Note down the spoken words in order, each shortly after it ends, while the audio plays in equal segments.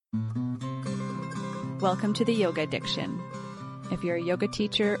Welcome to the Yoga Addiction. If you're a yoga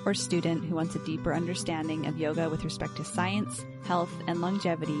teacher or student who wants a deeper understanding of yoga with respect to science, health, and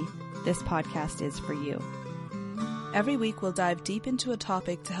longevity, this podcast is for you. Every week we'll dive deep into a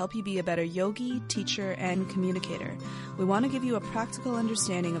topic to help you be a better yogi, teacher, and communicator. We want to give you a practical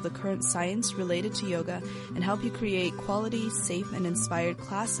understanding of the current science related to yoga and help you create quality, safe, and inspired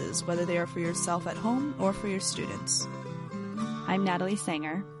classes, whether they are for yourself at home or for your students. I'm Natalie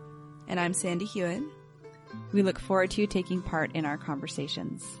Sanger. And I'm Sandy Hewitt. We look forward to you taking part in our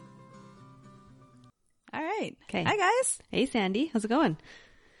conversations. All right. Okay. Hi, guys. Hey, Sandy. How's it going?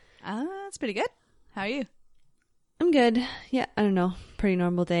 It's pretty good. How are you? I'm good. Yeah, I don't know. Pretty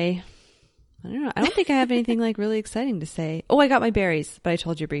normal day. I don't know. I don't think I have anything like really exciting to say. Oh, I got my berries, but I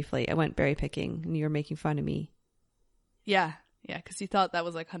told you briefly. I went berry picking and you were making fun of me. Yeah, because you thought that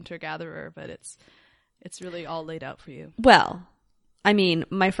was like hunter-gatherer, but it's really all laid out for you. Well, I mean,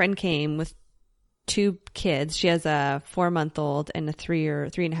 my friend came with 2 kids. She has a 4-month-old and a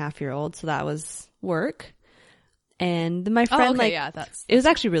 3.5-year-old. So that was work. And my friend, that's it was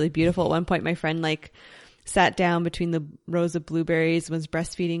actually really beautiful. At one point, my friend sat down between the rows of blueberries, was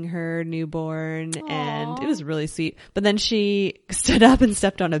breastfeeding her newborn. Aww. And it was really sweet. But then she stood up and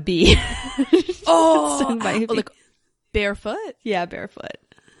stepped on a bee. Stung by a bee. Like barefoot? Yeah, barefoot.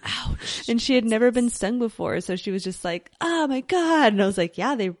 Ouch. And she had never been stung before, so she was just like, oh my God. And I was like,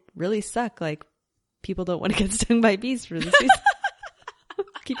 yeah, they really suck. Like, people don't want to get stung by bees for this reason.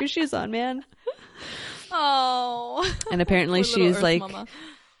 Keep your shoes on, man. Oh. And apparently she's like mama.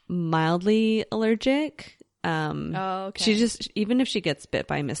 Mildly allergic. Okay. She just, even if she gets bit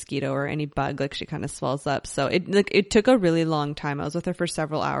by a mosquito or any bug, like she kind of swells up. So it took a really long time. I was with her for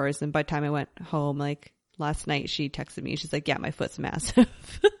several hours, and by the time I went home, like last night, she texted me. She's like, yeah, my foot's massive.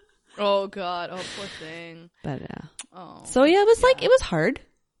 Oh God. Oh, poor thing. But so yeah, it was like, it was hard.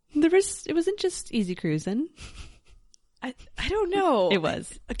 It wasn't just easy cruising. I don't know. It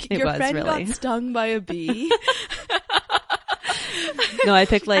was. Your friend really got stung by a bee. No, I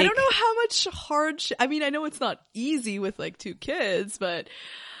picked I don't know how much hardship. I mean, I know it's not easy with 2 kids, but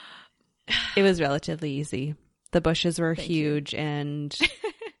it was relatively easy. The bushes were huge, and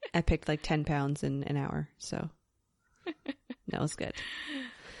I picked 10 pounds in an hour. So that was good.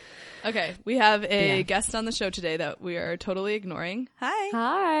 Okay, we have a guest on the show today that we are totally ignoring.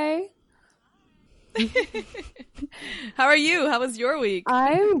 Hi. How are you? How was your week?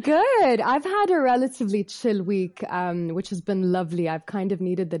 I'm good. I've had a relatively chill week, which has been lovely. I've kind of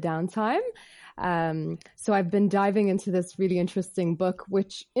needed the downtime. So I've been diving into this really interesting book,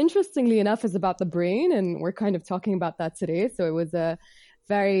 which interestingly enough is about the brain. And we're kind of talking about that today. So it was a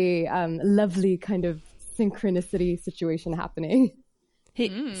very lovely kind of synchronicity situation happening.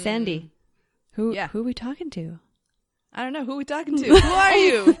 Hey, Sandy, who are we talking to? I don't know. Who are we talking to? Who are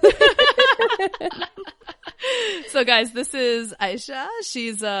you? So guys, this is Aisha.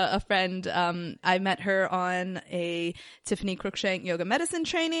 She's a friend. I met her on a Tiffany Cruikshank yoga medicine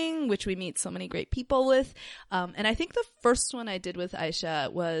training, which we meet so many great people with. And I think the first one I did with Aisha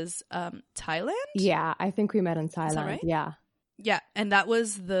was Thailand. Yeah, I think we met in Thailand. Is that right? Yeah. Yeah, and that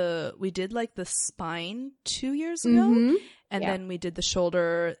was we did the spine 2 years ago, Mm-hmm. and then we did the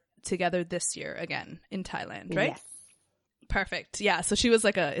shoulder together this year again in Thailand, right? Yes. Perfect. Yeah. So she was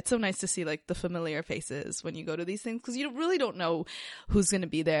it's so nice to see the familiar faces when you go to these things, because you really don't know who's going to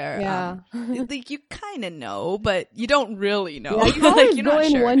be there. Yeah. You kind of know, but you don't really know. Yeah, you always you're go not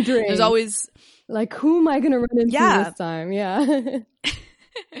in sure. wondering. There's always who am I going to run into this time? Yeah.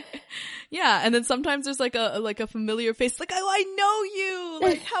 Yeah, and then sometimes there's a familiar face, oh, I know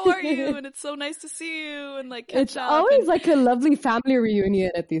you, how are you? And it's so nice to see you, and catch it's up. always a lovely family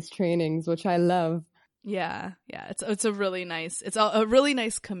reunion at these trainings, which I love. Yeah, it's a really nice, it's a really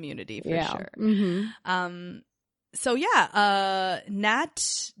nice community for sure. Mm-hmm. So yeah,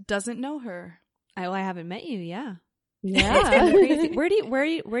 Nat doesn't know her. I haven't met you. Yeah. Crazy.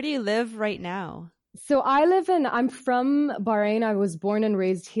 Where do you live right now? So I'm from Bahrain. I was born and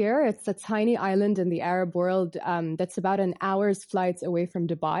raised here. It's a tiny island in the Arab world that's about an hour's flight away from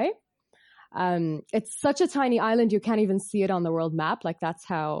Dubai. It's such a tiny island, you can't even see it on the world map. That's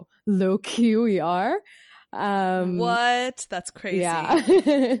how low key we are. What? That's crazy. Yeah.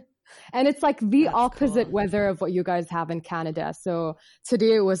 And it's the That's opposite cool. weather of what you guys have in Canada. So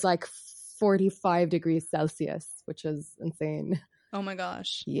today it was 45 degrees Celsius, which is insane. Oh my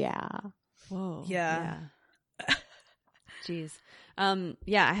gosh. Yeah. Whoa. Yeah. Jeez.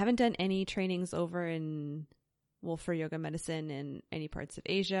 Yeah, I haven't done any trainings over for yoga medicine in any parts of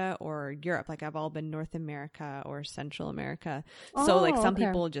Asia or Europe. I've all been North America or Central America. So some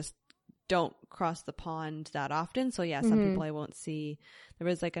people just don't cross the pond that often. So yeah, some people I won't see. There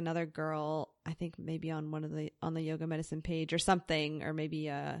was like another girl, I think maybe on on the yoga medicine page or something, or maybe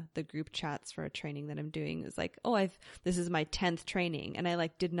the group chats for a training that I'm doing is like, oh, this is my 10th training. And I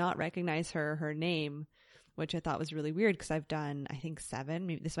like did not recognize her name, which I thought was really weird because I've done, I think 7,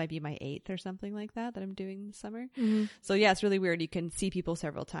 maybe this might be my 8th or something like that I'm doing this summer. So yeah, it's really weird. You can see people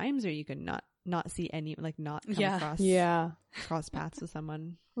several times, or you can not see any, like not come cross paths with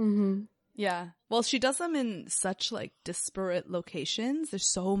someone. Yeah. Well, she does them in such like disparate locations.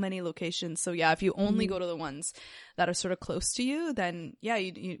 There's so many locations. So yeah, if you only go to the ones that are sort of close to you, then yeah,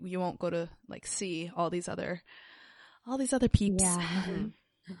 you won't go to like see all these other peeps. Yeah.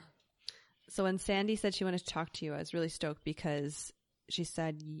 So when Sandy said she wanted to talk to you, I was really stoked because she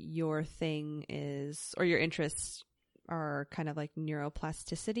said your thing is, or your interests are kind of like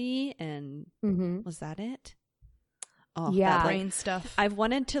neuroplasticity, and was that it? Oh, yeah, brain stuff. I've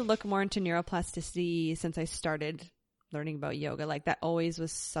wanted to look more into neuroplasticity since I started learning about yoga. Like that always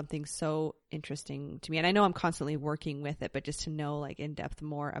was something so interesting to me. And I know I'm constantly working with it, but just to know like in depth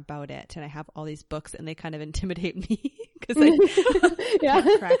more about it. And I have all these books and they kind of intimidate me because I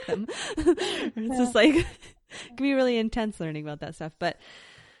can't crack them. It's just like, it can be really intense learning about that stuff. But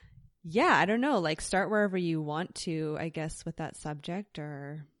yeah, I don't know, like start wherever you want to, I guess, with that subject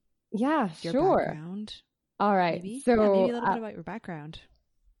or your background. All right. Maybe? So maybe a little bit about your background.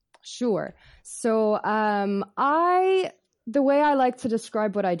 Sure. So the way I like to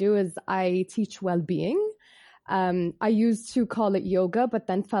describe what I do is I teach well-being. I used to call it yoga, but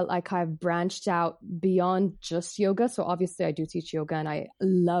then felt like I've branched out beyond just yoga. So obviously I do teach yoga and I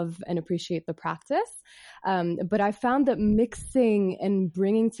love and appreciate the practice. But I found that mixing and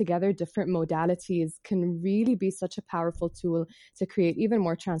bringing together different modalities can really be such a powerful tool to create even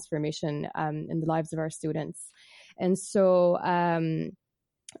more transformation in the lives of our students. And so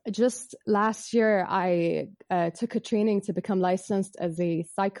just last year, I took a training to become licensed as a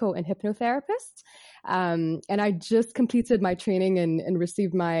psycho and hypnotherapist. And I just completed my training and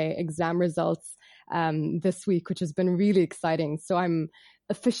received my exam results this week, which has been really exciting. So I'm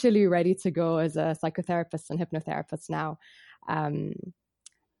officially ready to go as a psychotherapist and hypnotherapist now.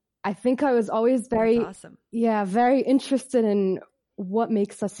 I think I was always very interested in what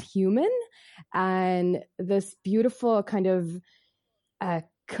makes us human and this beautiful kind of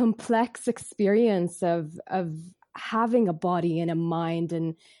complex experience of having a body and a mind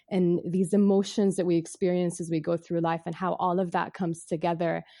and these emotions that we experience as we go through life and how all of that comes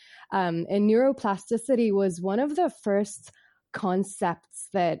together. And neuroplasticity was one of the first concepts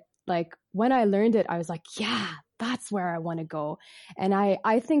that, like, when I learned it, I was like, yeah, that's where I want to go. And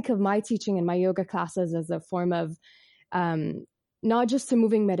I think of my teaching in my yoga classes as a form of not just a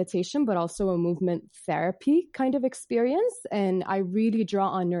moving meditation, but also a movement therapy kind of experience. And I really draw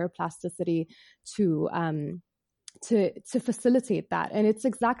on neuroplasticity to facilitate that. And it's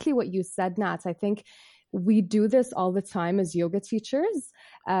exactly what you said, Nat. I think we do this all the time as yoga teachers.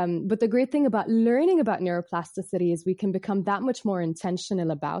 But the great thing about learning about neuroplasticity is we can become that much more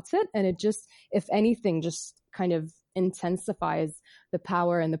intentional about it. And it just, if anything, just kind of intensifies the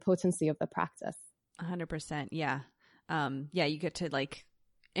power and the potency of the practice. 100%. Yeah. You get to, like,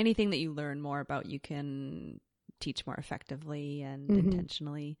 anything that you learn more about, you can teach more effectively and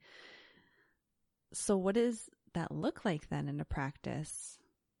intentionally. So what does that look like then in a practice?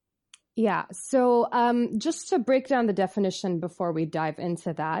 Yeah. So just to break down the definition before we dive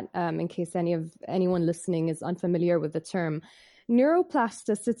into that, in case anyone listening is unfamiliar with the term,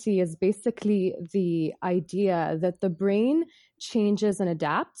 neuroplasticity is basically the idea that the brain changes and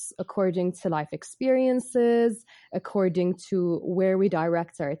adapts according to life experiences, according to where we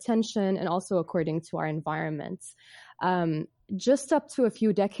direct our attention, and also according to our environment. Just up to a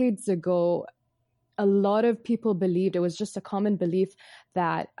few decades ago, a lot of people believed, it was just a common belief,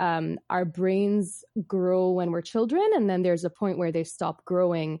 that our brains grow when we're children, and then there's a point where they stop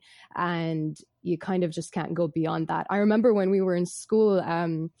growing and you kind of just can't go beyond that. I remember when we were in school,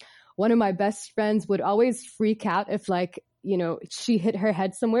 one of my best friends would always freak out if, like, you know, she hit her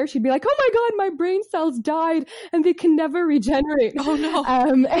head somewhere. She'd be like, oh my God, my brain cells died and they can never regenerate. Oh no.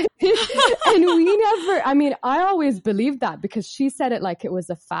 And we never, I mean, I always believed that because she said it like it was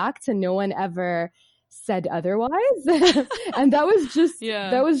a fact and no one ever said otherwise. And that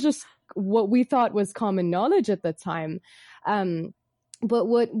was just what we thought was common knowledge at the time. But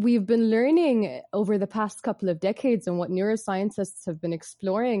what we've been learning over the past couple of decades and what neuroscientists have been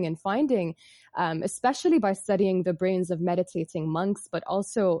exploring and finding, especially by studying the brains of meditating monks, but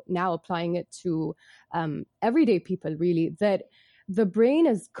also now applying it to everyday people, really, that the brain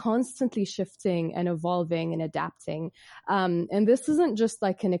is constantly shifting and evolving and adapting. And this isn't just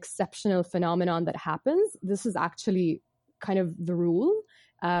like an exceptional phenomenon that happens. This is actually kind of the rule.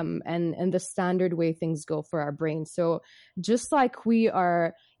 And the standard way things go for our brain. So just like we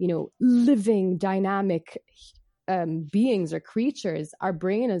are, living, dynamic beings or creatures, our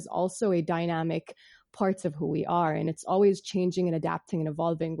brain is also a dynamic part of who we are. And it's always changing and adapting and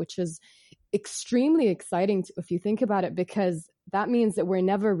evolving, which is extremely exciting if you think about it, because that means that we're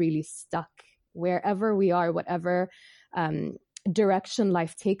never really stuck. Wherever we are, whatever direction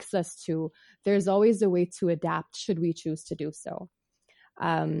life takes us to, there's always a way to adapt should we choose to do so.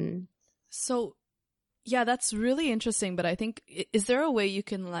 So yeah, that's really interesting. But I think, is there a way you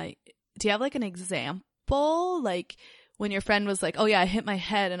can do you have like an example? Like when your friend was like, oh yeah, I hit my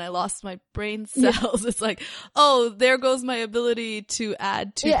head and I lost my brain cells. Yeah. It's like, oh, there goes my ability to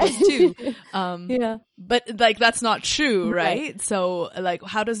add 2 plus 2. Yeah. But like, that's not true, right? So like,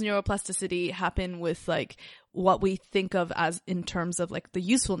 how does neuroplasticity happen with like what we think of as in terms of like the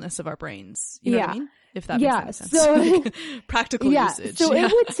usefulness of our brains? You know what I mean? If that makes any sense. So, practical usage. So it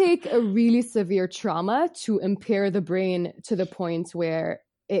would take a really severe trauma to impair the brain to the point where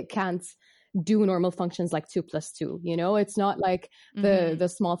it can't do normal functions like 2 plus 2. It's not like the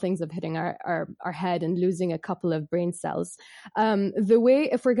small things of hitting our head and losing a couple of brain cells. The way,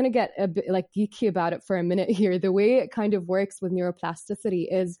 if we're going to get a bit like geeky about it for a minute here, the way it kind of works with neuroplasticity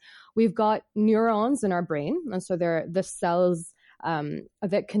is we've got neurons in our brain. And so they're the cells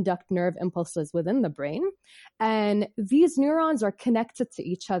that conduct nerve impulses within the brain. And these neurons are connected to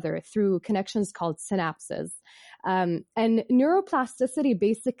each other through connections called synapses. And neuroplasticity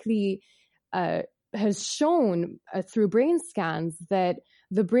basically has shown through brain scans that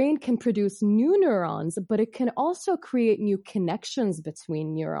the brain can produce new neurons, but it can also create new connections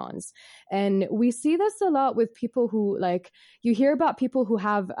between neurons. And we see this a lot with people who, like, you hear about people who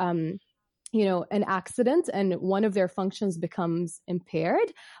have an accident and one of their functions becomes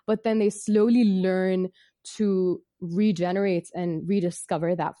impaired, but then they slowly learn to regenerate and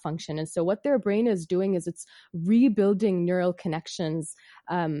rediscover that function. And so what their brain is doing is it's rebuilding neural connections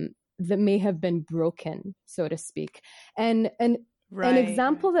that may have been broken, so to speak. And an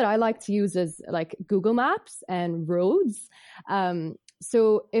example that I like to use is like Google Maps and roads.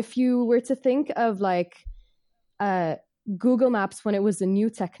 So if you were to think of like Google Maps when it was a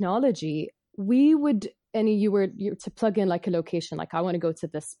new technology, we would, and you were to plug in like a location, like I want to go to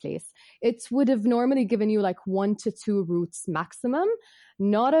this place. It would have normally given you like 1 to 2 routes maximum,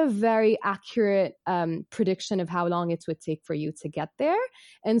 not a very accurate prediction of how long it would take for you to get there.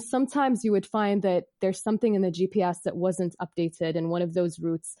 And sometimes you would find that there's something in the GPS that wasn't updated and one of those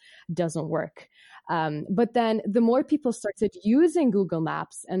routes doesn't work. But then the more people started using Google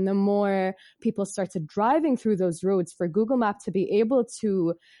Maps and the more people started driving through those roads, for Google Maps to be able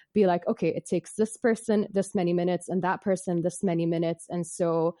to be like, okay, it takes this person this many minutes and that person this many minutes. And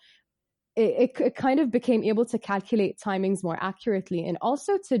so it kind of became able to calculate timings more accurately and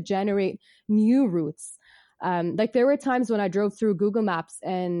also to generate new routes. Like there were times when I drove through Google Maps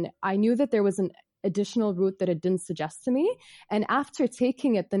and I knew that there was an additional route that it didn't suggest to me. And after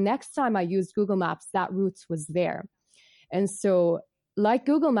taking it, the next time I used Google Maps, that route was there. And so like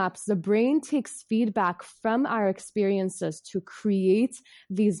Google Maps, the brain takes feedback from our experiences to create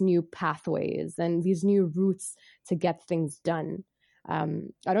these new pathways and these new routes to get things done. I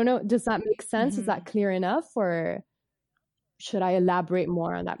don't know. Does that make sense? Is that clear enough, or should I elaborate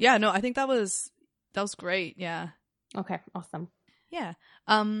more on that? Yeah, no, I think that was great. Yeah. Okay. Awesome. Yeah.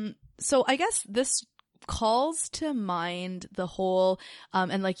 So I guess this calls to mind the whole,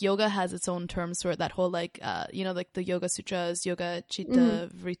 and like yoga has its own terms for it, that whole like, like the Yoga Sutras, yoga, chitta,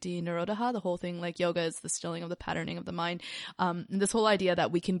 vritti, nirodha, the whole thing, like yoga is the stilling of the patterning of the mind. And this whole idea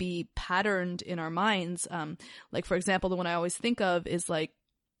that we can be patterned in our minds. Like for example, the one I always think of is like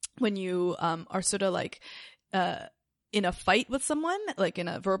when you, are sort of like, in a fight with someone, like in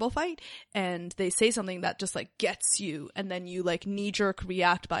a verbal fight, and they say something that just like gets you, and then you like knee jerk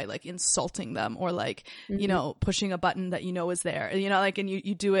react by like insulting them or like, pushing a button that is there, like, and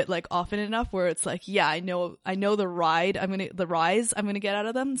you do it like often enough where it's like, yeah, I know the rise I'm going to get out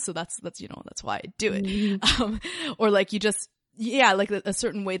of them. So that's why I do it. Or like you just, like a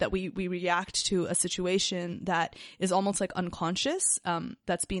certain way that we react to a situation that is almost like unconscious,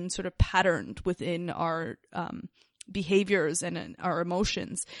 that's being sort of patterned within our, behaviors and our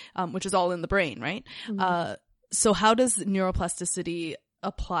emotions, which is all in the brain, right? So how does neuroplasticity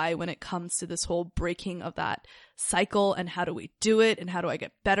apply when it comes to this whole breaking of that cycle, and how do we do it, and how do I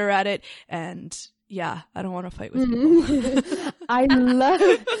get better at it? And yeah, I don't want to fight with people. I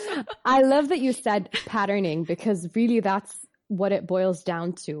love that you said patterning, because really that's what it boils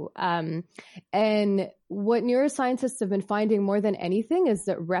down to. And what neuroscientists have been finding more than anything is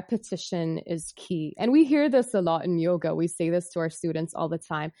that repetition is key. And we hear this a lot in yoga. We say this to our students all the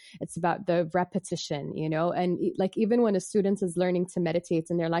time. It's about the repetition, you know, and like even when a student is learning to meditate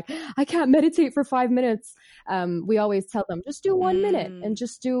and they're like, I can't meditate for 5 minutes. We always tell them, just do 1 minute and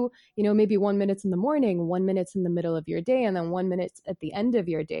just do, you know, maybe 1 minute in the morning, 1 minute in the middle of your day, and then 1 minute at the end of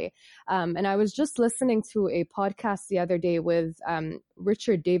your day. And I was just listening to a podcast the other day with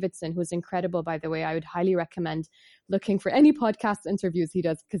Richard Davidson, who's incredible, by the way. I would highly recommend looking for any podcast interviews he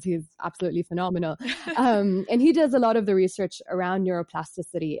does because he's absolutely phenomenal. And he does a lot of the research around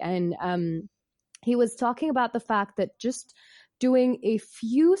neuroplasticity. And he was talking about the fact that just doing a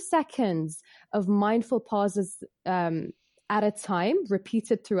few seconds of mindful pauses at a time,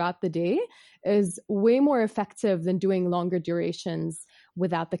 repeated throughout the day, is way more effective than doing longer durations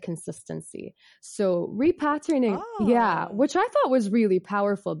without the consistency. So repatterning, which I thought was really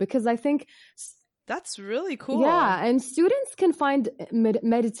powerful because I think that's really cool. Yeah, and students can find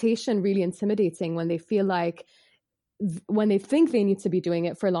meditation really intimidating when they feel like, when they think they need to be doing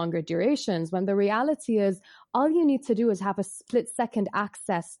it for longer durations, when the reality is all you need to do is have a split-second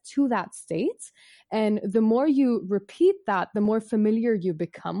access to that state. And the more you repeat that, the more familiar you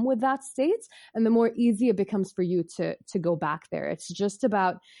become with that state, and the more easy it becomes for you to go back there. It's just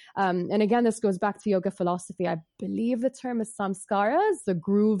about, and again, this goes back to yoga philosophy. I believe the term is samskaras, the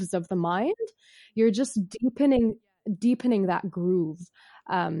grooves of the mind. You're just deepening that groove.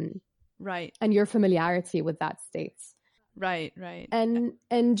 Right. And your familiarity with that state. Right. And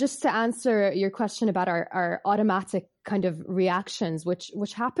just to answer your question about our automatic kind of reactions,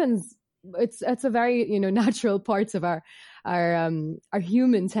 which happens, it's a very, you know, natural part of our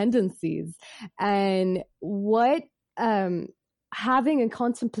human tendencies. And what having a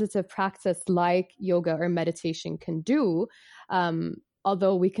contemplative practice like yoga or meditation can do,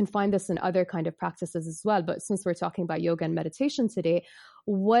 although we can find this in other kind of practices as well. But since we're talking about yoga and meditation today,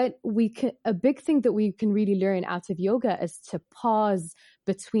 a big thing that we can really learn out of yoga is to pause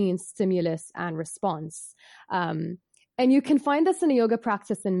between stimulus and response. And you can find this in a yoga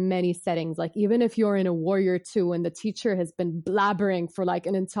practice in many settings. Like even if you're in a warrior two and the teacher has been blabbering for like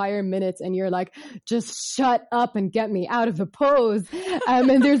an entire minute and you're like, just shut up and get me out of the pose. And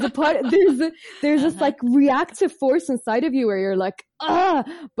there's this like reactive force inside of you where you're like,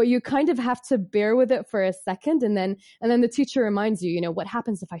 but you kind of have to bear with it for a second. And then the teacher reminds you, you know, what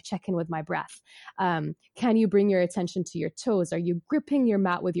happens if I check in with my breath? Can you bring your attention to your toes? Are you gripping your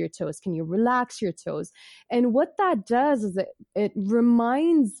mat with your toes? Can you relax your toes? And what that does is it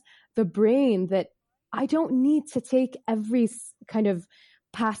reminds the brain that I don't need to take every kind of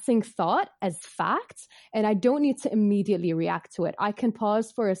passing thought as fact, and I don't need to immediately react to it. I can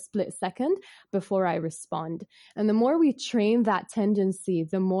pause for a split second before I respond. And the more we train that tendency,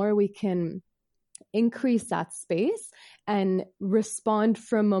 the more we can increase that space and respond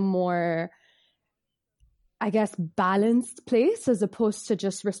from a more, I guess, balanced place as opposed to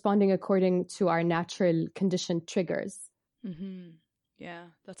just responding according to our natural conditioned triggers. Mm-hmm. Yeah,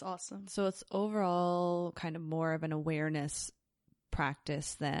 that's awesome. So it's overall kind of more of an awareness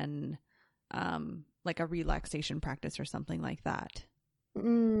practice than like a relaxation practice or something like that.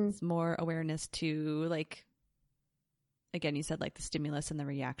 It's more awareness to, like, again, you said like the stimulus and the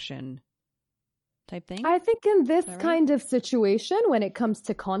reaction type thing. I think in this kind of situation, when it comes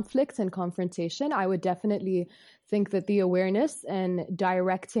to conflict and confrontation, I would definitely think that the awareness and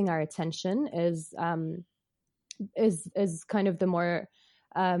directing our attention is kind of the more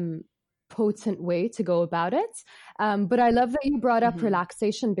potent way to go about it. But I love that you brought up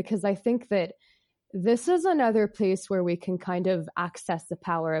relaxation, because I think that this is another place where we can kind of access the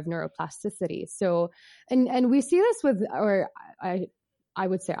power of neuroplasticity. So, and we see this with, or I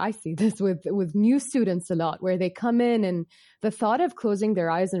would say I see this with new students a lot, where they come in and the thought of closing their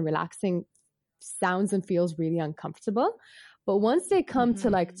eyes and relaxing sounds and feels really uncomfortable. But once they come to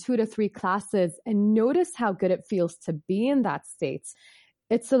like 2 to 3 classes and notice how good it feels to be in that state,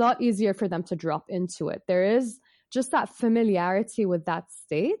 it's a lot easier for them to drop into it. There is just that familiarity with that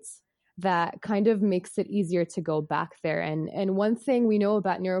state that kind of makes it easier to go back there. And one thing we know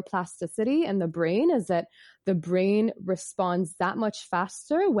about neuroplasticity and the brain is that the brain responds that much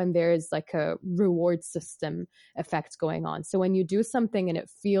faster when there's like a reward system effect going on. So when you do something and it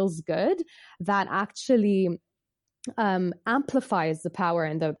feels good, that actually amplifies the power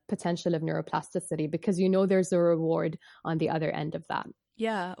and the potential of neuroplasticity, because you know there's a reward on the other end of that.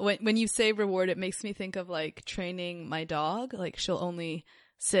 Yeah. When you say reward, it makes me think of like training my dog. Like she'll only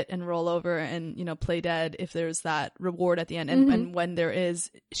sit and roll over and, play dead if there's that reward at the end. And when there is,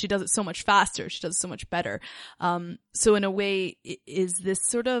 she does it so much faster. She does it so much better. So in a way, is this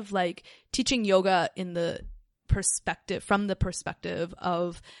sort of like teaching yoga from the perspective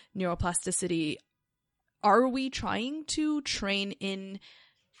of neuroplasticity? Are we trying to train in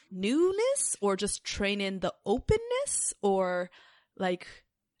newness or just train in the openness, or like,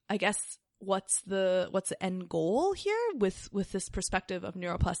 I guess, what's the end goal here with this perspective of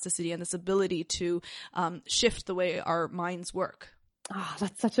neuroplasticity and this ability to shift the way our minds work? Oh,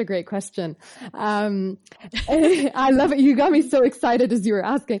 that's such a great question. I love it. You got me so excited as you were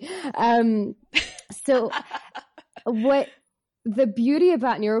asking. So what the beauty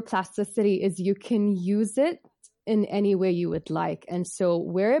about neuroplasticity is you can use it in any way you would like. And so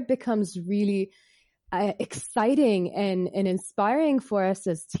where it becomes really exciting and inspiring for us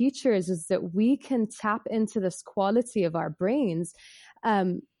as teachers is that we can tap into this quality of our brains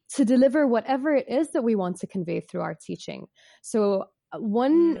to deliver whatever it is that we want to convey through our teaching. So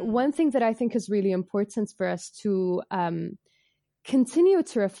one thing that I think is really important for us to continue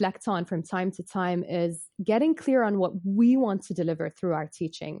to reflect on from time to time is getting clear on what we want to deliver through our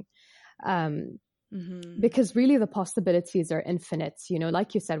teaching. Because really the possibilities are infinite.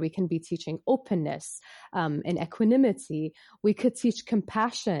 Like you said, we can be teaching openness and equanimity. We could teach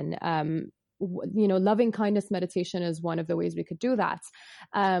compassion. Loving kindness meditation is one of the ways we could do that.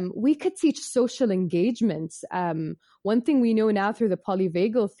 We could teach social engagement. One thing we know now through the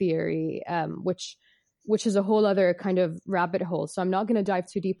Polyvagal theory, which is a whole other kind of rabbit hole. So I'm not going to dive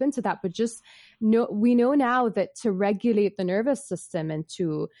too deep into that, but we know now that to regulate the nervous system and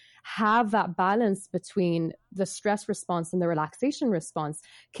to have that balance between the stress response and the relaxation response,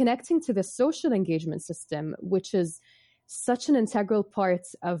 connecting to the social engagement system, which is such an integral part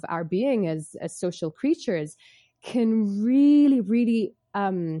of our being as social creatures, can really, really,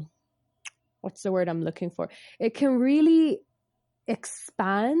 what's the word I'm looking for? It can really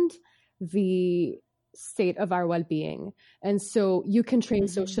expand the state of our well-being. And so you can train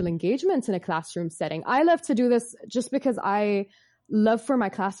social engagement in a classroom setting. I love to do this just because I love for my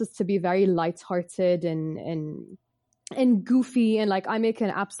classes to be very lighthearted and goofy, and like I make an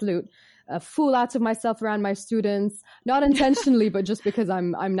absolute fool out of myself around my students, not intentionally, but just because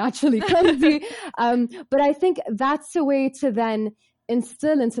I'm naturally clumsy. But I think that's a way to then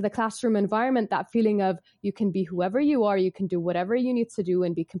instill into the classroom environment that feeling of you can be whoever you are, you can do whatever you need to do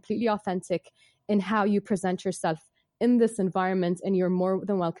and be completely authentic in how you present yourself in this environment, and you're more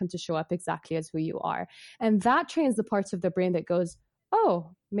than welcome to show up exactly as who you are. And that trains the parts of the brain that goes,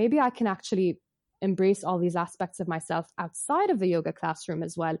 oh, maybe I can actually embrace all these aspects of myself outside of the yoga classroom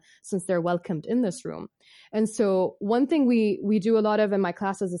as well, since they're welcomed in this room. And so one thing we do a lot of in my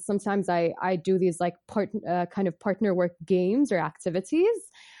classes is sometimes I do these like kind of partner work games or activities.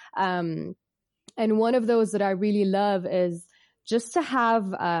 And one of those that I really love is just to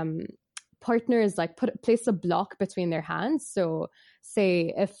have partners like place a block between their hands. So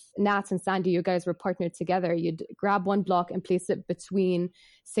say if Nat and Sandy, you guys were partnered together, you'd grab one block and place it between,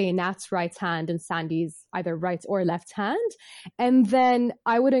 say, Nat's right hand and Sandy's either right or left hand. And then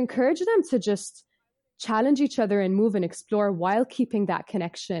I would encourage them to just challenge each other and move and explore while keeping that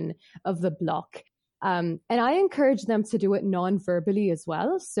connection of the block. And I encourage them to do it non-verbally as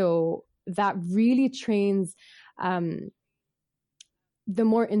well. So that really trains the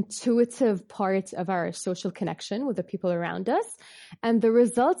more intuitive part of our social connection with the people around us. And the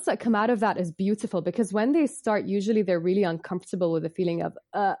results that come out of that is beautiful, because when they start, usually they're really uncomfortable with the feeling of,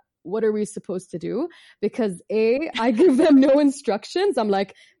 what are we supposed to do? Because I give them no instructions. I'm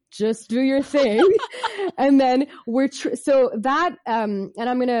like, just do your thing. And then so that, and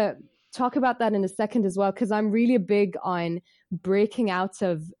I'm going to talk about that in a second as well, because I'm really big on breaking out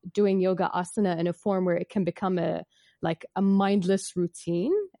of doing yoga asana in a form where it can become a mindless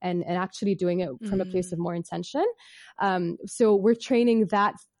routine and actually doing it from a place of more intention. So we're training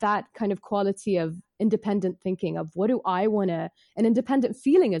that kind of quality of independent thinking of what do I want to, an independent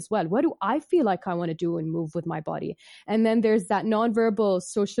feeling as well. What do I feel like I want to do and move with my body? And then there's that nonverbal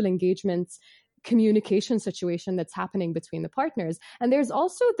social engagement communication situation that's happening between the partners. And there's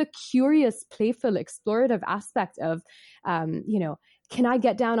also the curious, playful, explorative aspect of, can I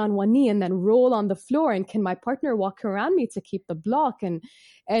get down on one knee and then roll on the floor? And can my partner walk around me to keep the block?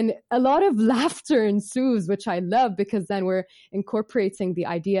 And a lot of laughter ensues, which I love, because then we're incorporating the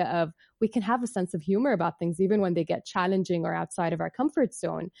idea of we can have a sense of humor about things, even when they get challenging or outside of our comfort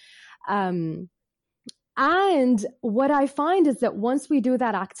zone. And what I find is that once we do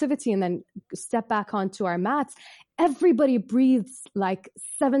that activity and then step back onto our mats, everybody breathes like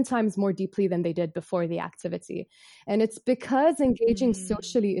 7 times more deeply than they did before the activity. And it's because engaging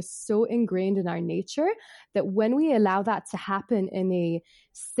socially is so ingrained in our nature that when we allow that to happen in a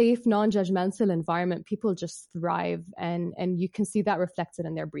safe, non-judgmental environment, people just thrive. And you can see that reflected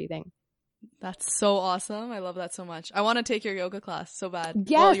in their breathing. That's so awesome. I love that so much. I want to take your yoga class so bad.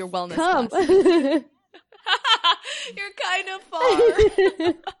 Yes, well, your wellness come. class. You're kind of far.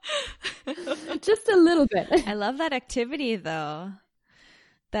 Just a little bit. I love that activity though.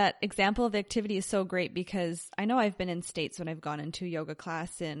 That example of the activity is so great because I know I've been in states when I've gone into a yoga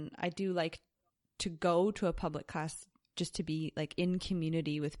class, and I do like to go to a public class just to be like in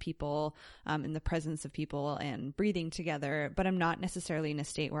community with people, in the presence of people and breathing together. But I'm not necessarily in a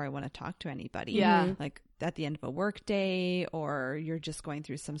state where I want to talk to anybody. Yeah. Like at the end of a work day, or you're just going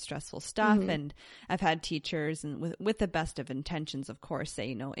through some stressful stuff. And I've had teachers, and with the best of intentions, of course,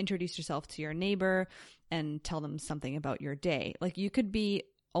 say, introduce yourself to your neighbor and tell them something about your day. Like you could be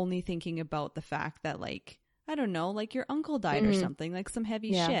only thinking about the fact that like, I don't know, like your uncle died or something, like some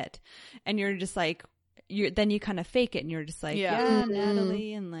heavy shit. And you're just like, then you kind of fake it and you're just like, yeah,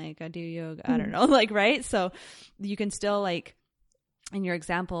 Natalie, and like I do yoga, I don't know, like, right? So you can still like, in your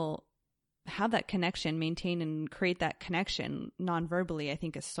example, have that connection, maintain and create that connection non-verbally, I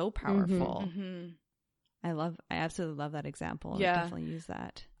think is so powerful. I absolutely love that example. Yeah. I definitely use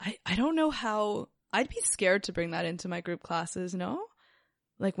that. I don't know how, I'd be scared to bring that into my group classes,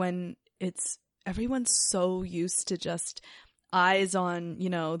 like when everyone's so used to just eyes on,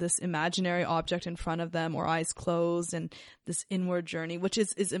 this imaginary object in front of them, or eyes closed, and this inward journey, which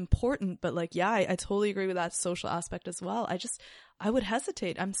is important. But like, yeah, I totally agree with that social aspect as well. I would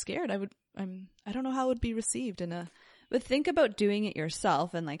hesitate. I'm scared. I don't know how it would be received But think about doing it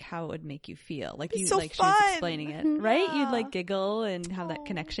yourself and like how it would make you feel. Like so like fun. She's explaining it, right? You'd like giggle and have that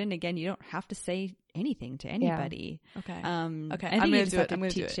connection. Again, you don't have to say anything to anybody. Yeah. Okay. Okay. I'm going to do it. I'm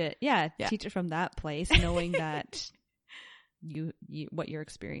going to teach it. Yeah, teach it from that place, knowing that you what your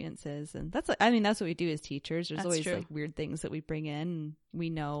experience is. And that's what we do as teachers. There's always like weird things that we bring in, and we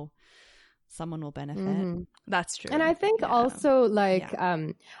know someone will benefit. That's true. And I think also like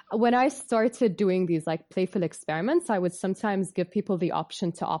when I started doing these like playful experiments, I would sometimes give people the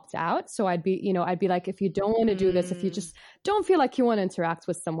option to opt out. So I'd be like, if you don't want to do this, if you just don't feel like you want to interact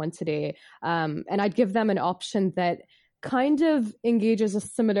with someone today, and I'd give them an option that kind of engages a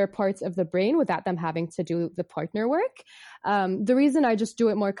similar parts of the brain without them having to do the partner work. The reason I just do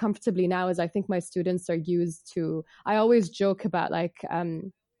it more comfortably now is I think my students are used to, I always joke about like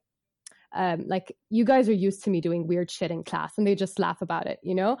you guys are used to me doing weird shit in class, and they just laugh about it,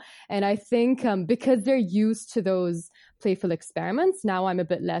 And I think because they're used to those playful experiments, now I'm a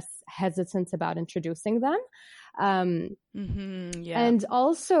bit less hesitant about introducing them. And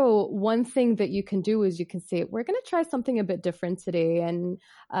also one thing that you can do is you can say, we're going to try something a bit different today. And,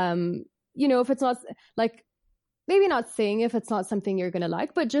 if it's not like, maybe not saying if it's not something you're going to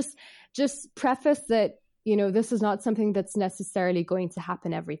like, but just preface that, this is not something that's necessarily going to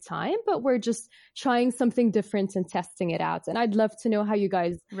happen every time, but we're just trying something different and testing it out. And I'd love to know how you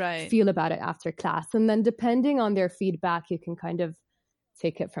guys feel about it after class. And then depending on their feedback, you can kind of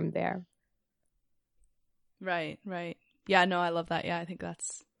take it from there. Right. Yeah, no, I love that. Yeah, I think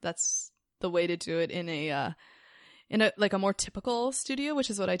that's the way to do it in a like a more typical studio,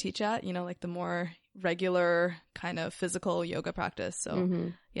 which is what I teach at, like the more regular kind of physical yoga practice.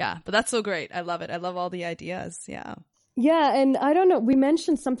 So yeah, but that's so great. I love it. I love all the ideas. Yeah. Yeah. And I don't know, we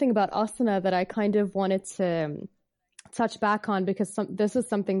mentioned something about asana that I kind of wanted to touch back on, because this is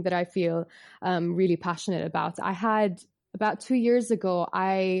something that I feel really passionate about. I had about 2 years ago,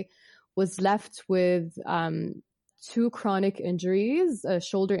 I was left with 2 chronic injuries, a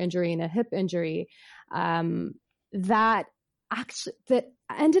shoulder injury and a hip injury, that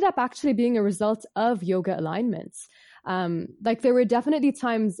ended up actually being a result of yoga alignments. Like there were definitely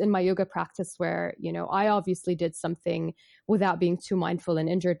times in my yoga practice where, I obviously did something without being too mindful and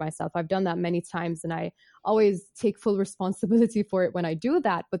injured myself. I've done that many times, and I always take full responsibility for it when I do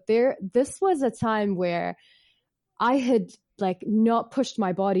that. But this was a time where I had like not pushed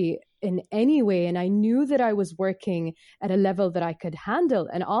my body in any way, and I knew that I was working at a level that I could handle.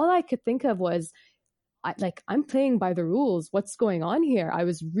 And all I could think of was, I'm playing by the rules. What's going on here? I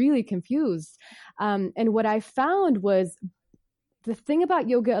was really confused. And what I found was, the thing about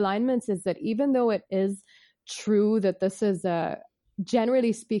yoga alignments is that even though it is true that this is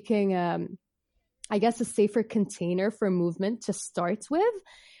generally speaking, I guess a safer container for movement to start with,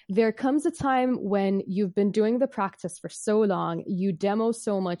 there comes a time when you've been doing the practice for so long, you demo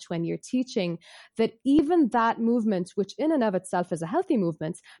so much when you're teaching, that even that movement, which in and of itself is a healthy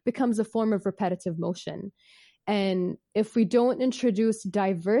movement, becomes a form of repetitive motion. And if we don't introduce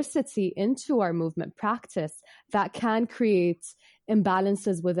diversity into our movement practice, that can create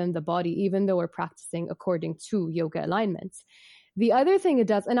imbalances within the body, even though we're practicing according to yoga alignments. The other thing it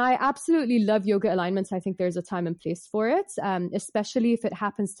does, and I absolutely love yoga alignments. I think there's a time and place for it, especially if it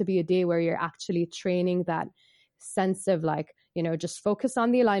happens to be a day where you're actually training that sense of like, you know, just focus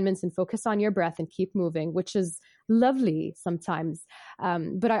on the alignments and focus on your breath and keep moving, which is lovely sometimes.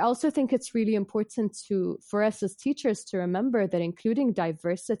 But I also think it's really important for us as teachers to remember that including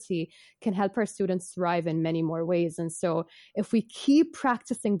diversity can help our students thrive in many more ways. And so if we keep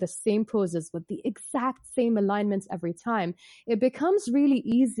practicing the same poses with the exact same alignments every time, it becomes really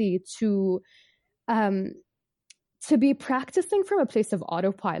easy to be practicing from a place of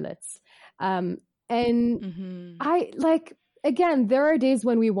autopilots. I like, again, there are days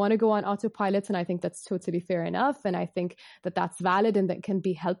when we want to go on autopilot, and I think that's totally fair enough. And I think that that's valid and that can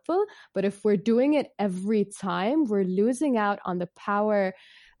be helpful. But if we're doing it every time, we're losing out on the power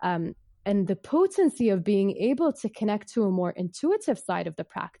and the potency of being able to connect to a more intuitive side of the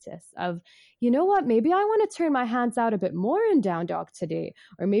practice of, you know what, maybe I want to turn my hands out a bit more in down dog today,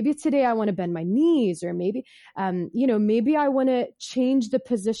 or maybe today I want to bend my knees, or maybe, maybe I want to change the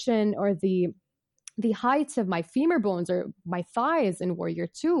position or the height of my femur bones or my thighs in Warrior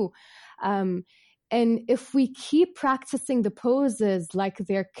 2. And if we keep practicing the poses like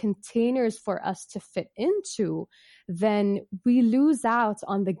they're containers for us to fit into, then we lose out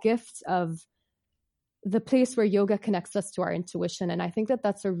on the gift of the place where yoga connects us to our intuition. And I think that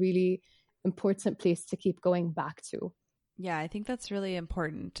that's a really important place to keep going back to. Yeah, I think that's really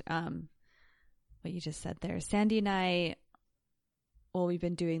important. What you just said there. Sandy and I, we've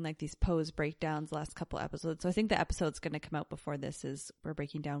been doing like these pose breakdowns the last couple episodes. So I think the episode's going to come out before this is we're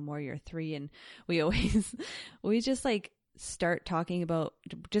breaking down Warrior 3. And we just like start talking about,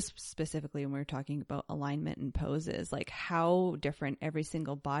 just specifically when we're talking about alignment and poses, like how different every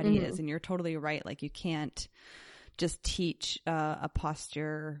single body is. And you're totally right. Like you can't just teach a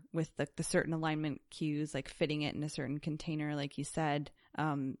posture with the certain alignment cues, like fitting it in a certain container, like you said,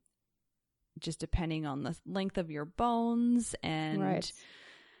 just depending on the length of your bones and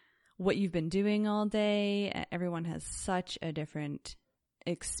what you've been doing all day. Everyone has such a different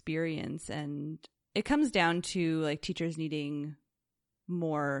experience, and it comes down to like teachers needing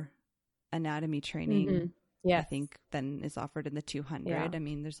more anatomy training. I think than is offered in the 200. Yeah. I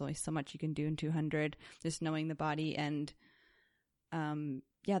mean, there's only so much you can do in 200, just knowing the body. And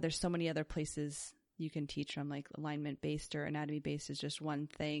there's so many other places you can teach from, like alignment based or anatomy based is just one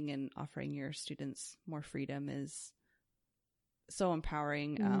thing, and offering your students more freedom is so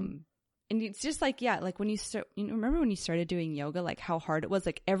empowering. And it's just like, like when you start, remember when you started doing yoga, like how hard it was,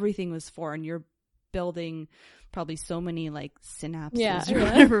 like everything was foreign. You're building probably so many like synapses or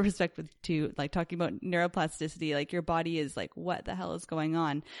whatever respect to like talking about neuroplasticity, like your body is like, what the hell is going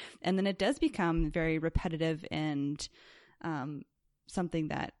on? And then it does become very repetitive and something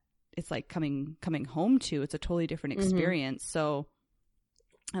that it's like coming home to. It's a totally different experience. So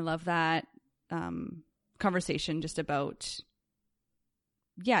I love that conversation just about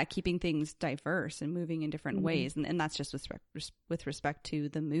keeping things diverse and moving in different ways, and that's just with respect to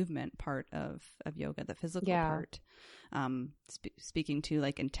the movement part of yoga, the physical part. Speaking to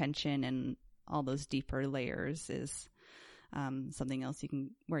like intention and all those deeper layers is something else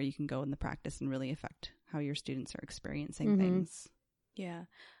where you can go in the practice and really affect how your students are experiencing things. Yeah.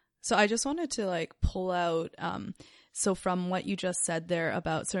 So I just wanted to like pull out, so from what you just said there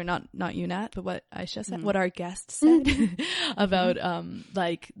about, sorry, not you, Nat, but what Aisha said, what our guest said about,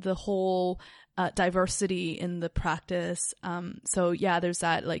 like the whole, diversity in the practice. There's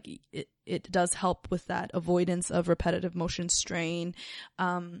that, like, it does help with that avoidance of repetitive motion strain.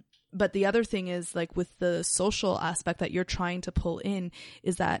 But the other thing is like with the social aspect that you're trying to pull in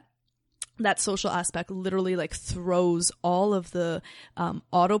is that social aspect literally like throws all of the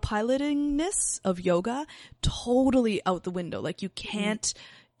autopilotingness of yoga totally out the window. Like you can't,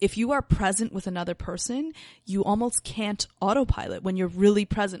 if you are present with another person, you almost can't autopilot when you're really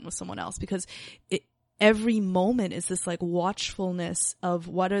present with someone else, because every moment is this like watchfulness of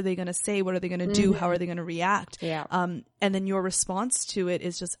what are they going to say? What are they going to do? How are they going to react? Yeah. And then your response to it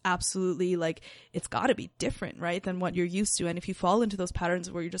is just absolutely like, it's got to be different, right? Than what you're used to. And if you fall into those patterns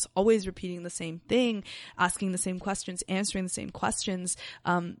where you're just always repeating the same thing, asking the same questions, answering the same questions,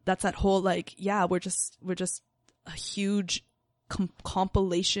 that's that whole like, we're just a huge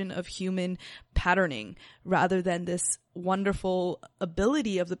compilation of human patterning rather than this wonderful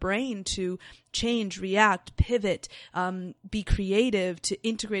ability of the brain to change, react, pivot, be creative, to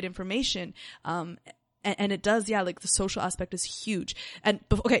integrate information. And it does, yeah, like the social aspect is huge. And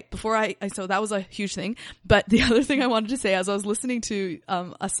so that was a huge thing. But the other thing I wanted to say as I was listening to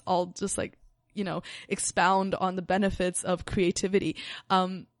us all just like, expound on the benefits of creativity,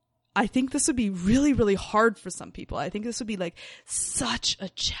 I think this would be really, really hard for some people. I think this would be like such a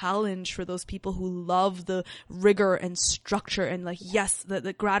challenge for those people who love the rigor and structure and like, yes,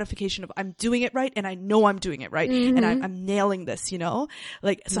 the gratification of I'm doing it right and I know I'm doing it right and I'm nailing this,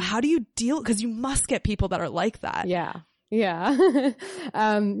 like, so how do you deal? Because you must get people that are like that. Yeah. Yeah.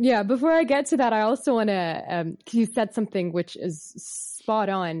 Before I get to that, I also want to, you said something which is spot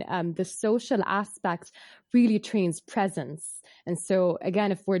on. The social aspect really trains presence. And so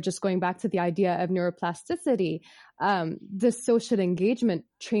again, if we're just going back to the idea of neuroplasticity, the social engagement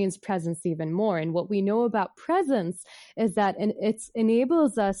trains presence even more. And what we know about presence is that it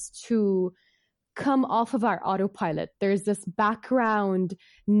enables us to come off of our autopilot. There's this background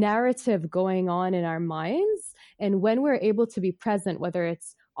narrative going on in our minds. And when we're able to be present, whether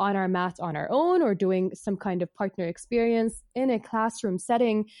it's on our mat on our own or doing some kind of partner experience in a classroom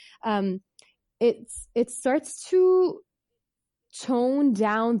setting, it starts to tone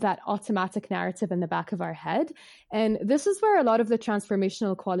down that automatic narrative in the back of our head. And this is where a lot of the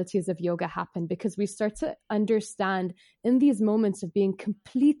transformational qualities of yoga happen, because we start to understand in these moments of being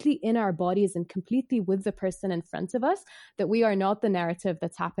completely in our bodies and completely with the person in front of us, that we are not the narrative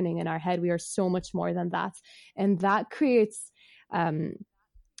that's happening in our head. We are so much more than that. And that creates the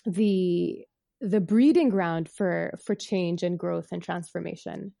breeding ground for change and growth and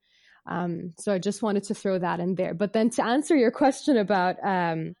transformation. So I just wanted to throw that in there. But then to answer your question about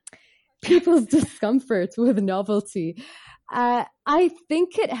people's discomfort with novelty, I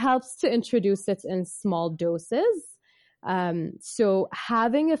think it helps to introduce it in small doses. So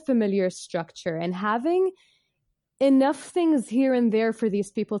having a familiar structure and having enough things here and there for these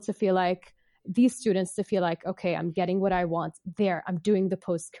students to feel like, okay, I'm getting what I want there. I'm doing the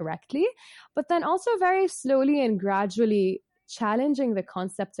pose correctly. But then also very slowly and gradually challenging the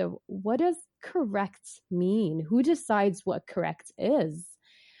concept of what does correct mean? Who decides what correct is?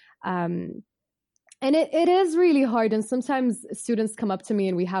 And it is really hard. And sometimes students come up to me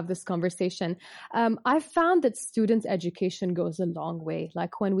and we have this conversation. I've found that student education goes a long way.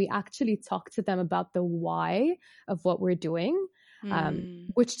 Like when we actually talk to them about the why of what we're doing,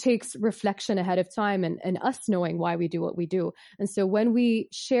 which takes reflection ahead of time and us knowing why we do what we do. And so when we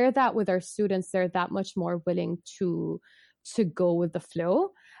share that with our students, they're that much more willing to go with the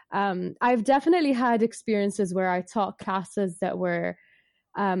flow. I've definitely had experiences where I taught classes that were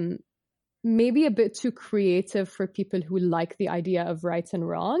maybe a bit too creative for people who like the idea of right and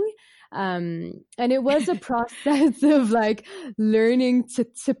wrong. And it was a process of like learning to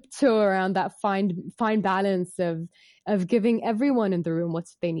tiptoe around that fine balance of giving everyone in the room what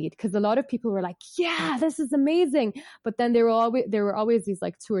they need. Because a lot of people were like, yeah, this is amazing. But then there were always these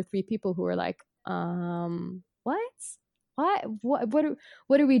like 2 or 3 people who were like,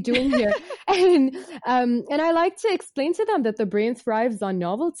 what are we doing here? and I like to explain to them that the brain thrives on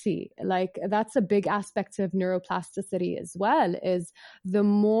novelty. Like that's a big aspect of neuroplasticity as well, is the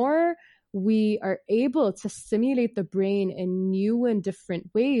more we are able to stimulate the brain in new and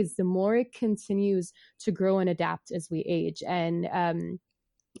different ways, the more it continues to grow and adapt as we age. And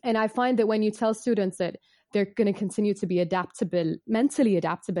I find that when you tell students that they're going to continue to be mentally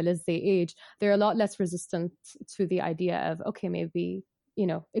adaptable as they age, they're a lot less resistant to the idea of, okay, maybe,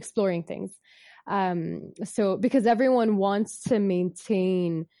 exploring things. So because everyone wants to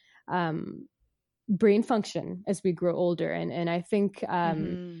maintain brain function as we grow older. And I think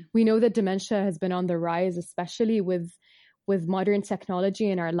we know that dementia has been on the rise, especially with modern technology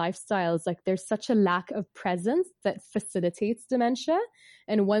and our lifestyles. Like there's such a lack of presence that facilitates dementia.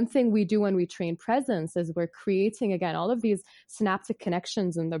 And one thing we do when we train presence is we're creating, again, all of these synaptic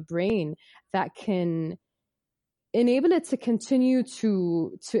connections in the brain that can enable it to continue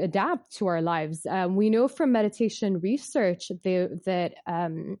to adapt to our lives. We know from meditation research that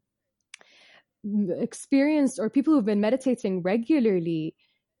experienced or people who've been meditating regularly,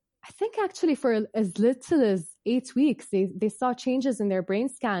 I think actually for as little as 8 weeks, they saw changes in their brain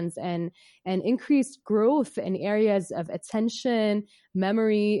scans and increased growth in areas of attention,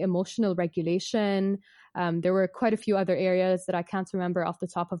 memory, emotional regulation. There were quite a few other areas that I can't remember off the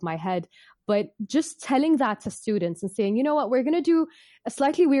top of my head. But just telling that to students and saying, you know what, we're going to do a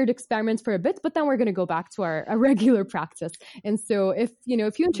slightly weird experiment for a bit, but then we're going to go back to our regular practice. And so if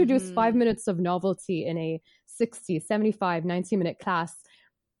you introduce 5 minutes of novelty in a 60, 75, 90-minute class,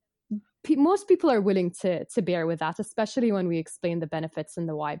 most people are willing to bear with that, especially when we explain the benefits and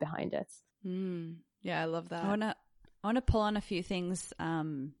the why behind it. Yeah, I love that. I want to pull on a few things,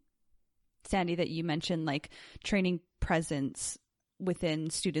 Sandy, that you mentioned, like training presence within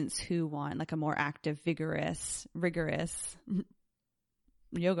students who want like a more active, vigorous, rigorous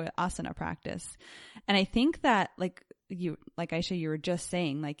yoga asana practice. And I think that like Aisha, you were just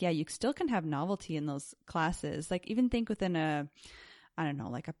saying, like, yeah, you still can have novelty in those classes. Like even think within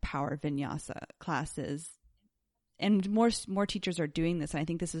like a power vinyasa classes, and more teachers are doing this. And I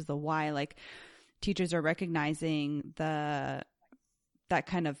think this is the why, like teachers are recognizing that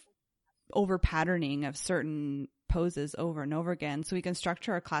kind of over patterning of certain poses over and over again. So we can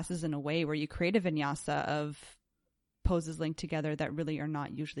structure our classes in a way where you create a vinyasa of poses linked together that really are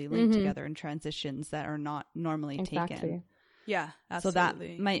not usually linked together, and transitions that are not normally taken. Yeah,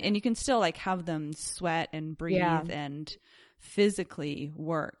 absolutely. So that and you can still like have them sweat and breathe and physically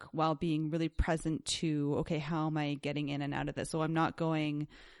work while being really present to, okay, how am I getting in and out of this? So I'm not going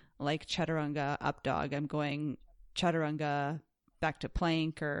like chaturanga up dog. I'm going chaturanga back to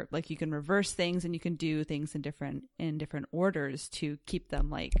plank, or like you can reverse things and you can do things in different orders to keep them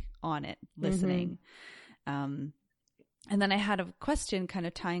like on it, listening. And then I had a question kind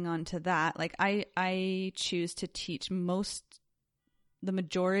of tying on to that. Like I choose to teach the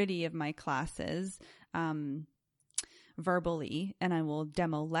majority of my classes verbally, and I will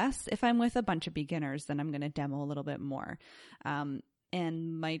demo less. If I'm with a bunch of beginners, then I'm going to demo a little bit more.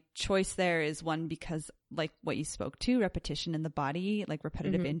 And my choice there is one, because like what you spoke to, repetition in the body, like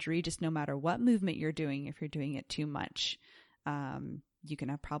repetitive injury, just no matter what movement you're doing, if you're doing it too much, you can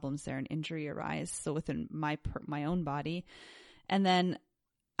have problems there and injury arise. So within my own body. And then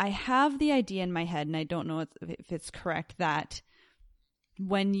I have the idea in my head, and I don't know if it's correct, that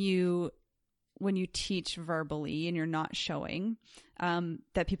when you teach verbally and you're not showing,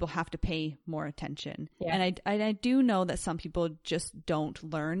 that people have to pay more attention. Yeah. And I do know that some people just don't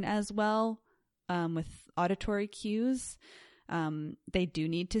learn as well with auditory cues. They do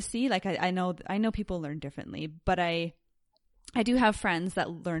need to see. Like I know people learn differently, but I do have friends that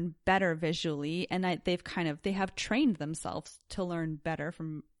learn better visually, and they have trained themselves to learn better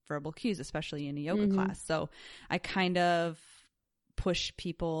from verbal cues, especially in a yoga class. So I kind of push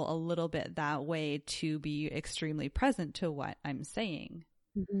people a little bit that way to be extremely present to what I'm saying.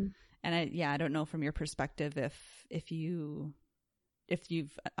 And I don't know from your perspective if you've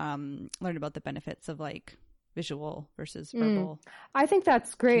learned about the benefits of like visual versus verbal. I think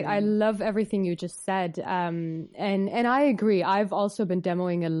that's great. I love everything you just said. And I agree. I've also been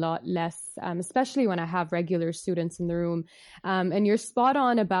demoing a lot less, especially when I have regular students in the room. And you're spot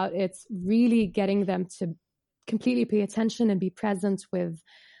on about it's really getting them to completely pay attention and be present with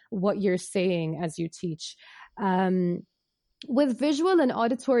what you're saying as you teach. With visual and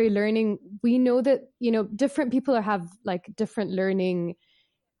auditory learning, we know that, different people have like different learning,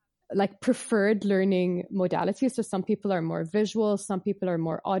 like preferred learning modalities. So some people are more visual, some people are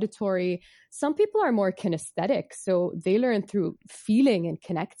more auditory, some people are more kinesthetic. So they learn through feeling and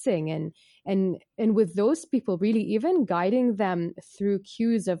connecting, and with those people, really even guiding them through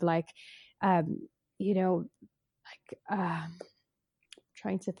cues of like,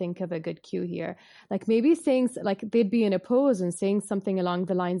 trying to think of a good cue here. Like maybe saying, like they'd be in a pose and saying something along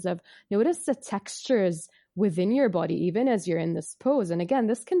the lines of, notice the textures within your body, even as you're in this pose. And again,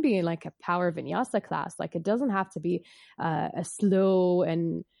 this can be like a power vinyasa class. Like it doesn't have to be a slow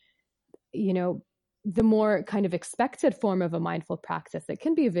and, the more kind of expected form of a mindful practice. It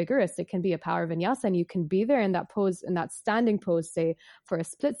can be vigorous. It can be a power vinyasa, and you can be there in that pose, in that standing pose, say for a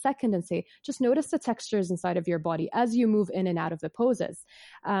split second, and say, just notice the textures inside of your body as you move in and out of the poses.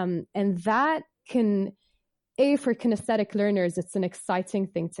 And that can, for kinesthetic learners, it's an exciting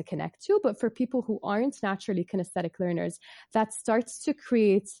thing to connect to. But for people who aren't naturally kinesthetic learners, that starts to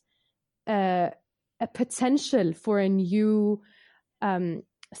create a potential for a new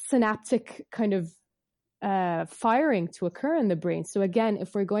synaptic kind of firing to occur in the brain. So again,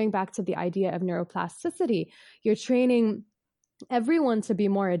 if we're going back to the idea of neuroplasticity, you're training everyone to be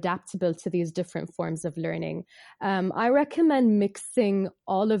more adaptable to these different forms of learning. I recommend mixing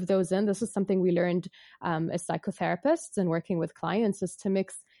all of those in. This is something we learned as psychotherapists and working with clients, is to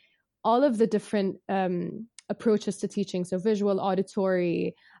mix all of the different approaches to teaching. So visual,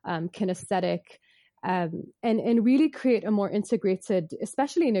 auditory, kinesthetic, and really create a more integrated,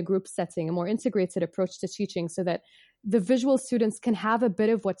 especially in a group setting, a more integrated approach to teaching, so that the visual students can have a bit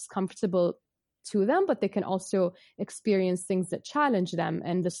of what's comfortable to them, but they can also experience things that challenge them.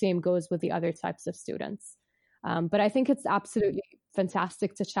 And the same goes with the other types of students. But I think it's absolutely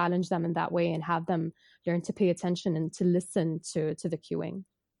fantastic to challenge them in that way and have them learn to pay attention and to listen to the cueing.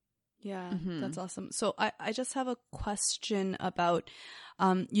 Yeah, that's awesome. So I just have a question about,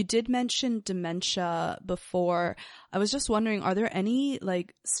 you did mention dementia before. I was just wondering, are there any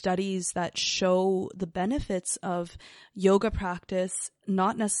like studies that show the benefits of yoga practice,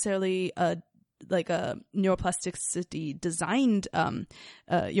 not necessarily like a neuroplasticity designed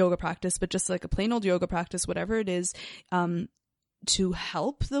yoga practice, but just like a plain old yoga practice, whatever it is, to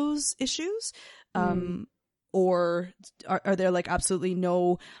help those issues? Or are there like absolutely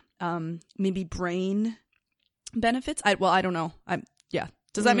no maybe brain benefits? I don't know.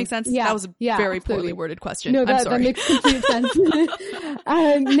 Does that make sense? Yeah, that was a very poorly worded question. No, I'm sorry. That makes complete sense.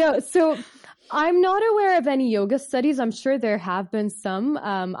 No, so I'm not aware of any yoga studies. I'm sure there have been some.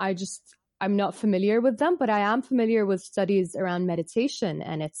 I'm not familiar with them, but I am familiar with studies around meditation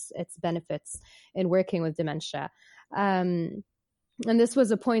and its benefits in working with dementia. And this was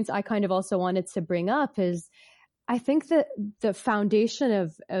a point I kind of also wanted to bring up is I think that the foundation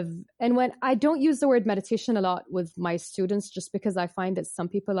of, and when I don't use the word meditation a lot with my students, just because I find that some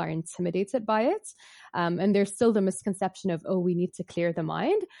people are intimidated by it. And there's still the misconception of, we need to clear the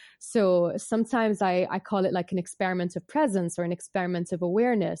mind. So sometimes I call it like an experiment of presence or an experiment of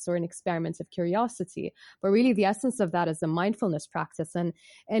awareness or an experiment of curiosity. But really the essence of that is a mindfulness practice. And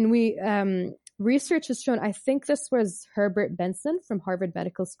we, research has shown, I think this was Herbert Benson from Harvard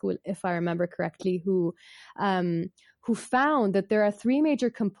Medical School, if I remember correctly, who found that there are three major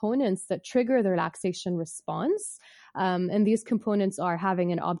components that trigger the relaxation response. And these components are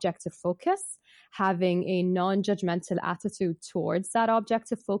having an objective focus, having a non-judgmental attitude towards that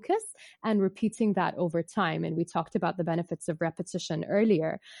objective focus, and repeating that over time. And we talked about the benefits of repetition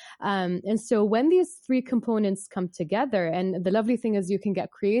earlier. And so when these three components come together, and the lovely thing is you can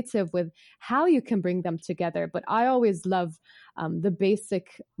get creative with how you can bring them together. But I always love the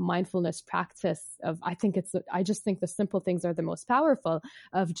basic mindfulness practice of, I just think the simple things are the most powerful,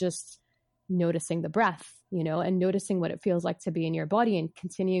 of just noticing the breath, and noticing what it feels like to be in your body and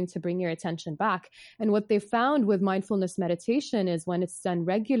continuing to bring your attention back. And what they found with mindfulness meditation is when it's done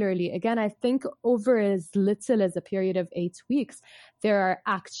regularly, again, I think over as little as a period of 8 weeks, there are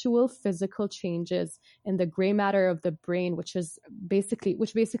actual physical changes in the gray matter of the brain, which basically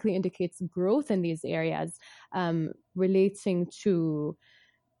indicates growth in these areas, relating to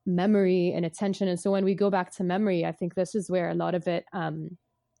memory and attention. And so when we go back to memory, I think this is where a lot of it,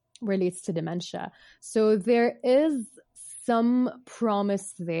 relates to dementia. So there is some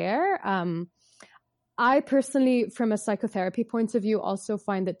promise there. I personally, from a psychotherapy point of view, also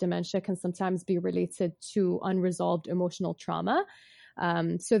find that dementia can sometimes be related to unresolved emotional trauma.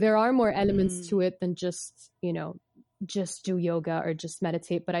 So there are more elements to it than just do yoga or just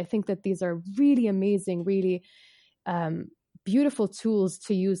meditate. But I think that these are really amazing, really beautiful tools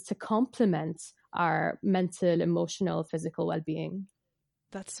to use to complement our mental, emotional, physical well-being.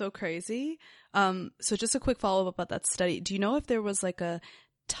 That's so crazy. So just a quick follow-up about that study. Do you know if there was like a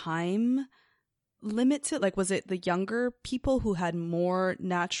time limit to it? Like, was it the younger people who had more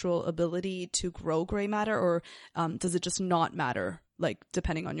natural ability to grow gray matter, or does it just not matter, like,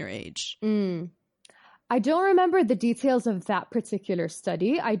 depending on your age? I don't remember the details of that particular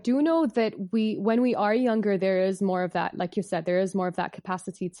study. I do know that when we are younger, there is more of that, like you said, there is more of that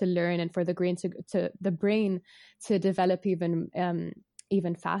capacity to learn and for the brain to develop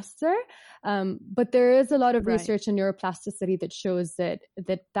even faster. But there is a lot of research in neuroplasticity that shows that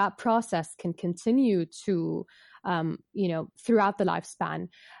process can continue to, throughout the lifespan.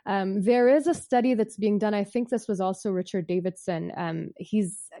 There is a study that's being done. I think this was also Richard Davidson.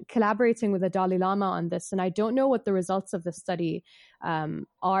 He's collaborating with the Dalai Lama on this. And I don't know what the results of the study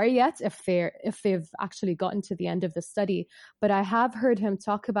are yet, if they've actually gotten to the end of the study. But I have heard him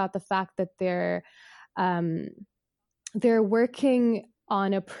talk about the fact that they're working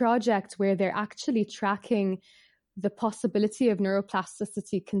on a project where they're actually tracking the possibility of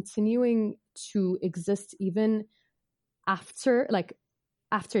neuroplasticity continuing to exist even after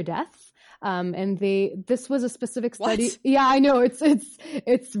death. And this was a specific study. What? Yeah, I know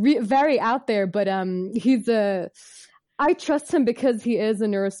it's very out there, but I trust him because he is a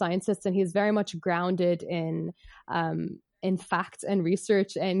neuroscientist and he's very much grounded in fact and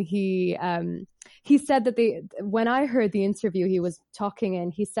research. And he said that when I heard the interview he was talking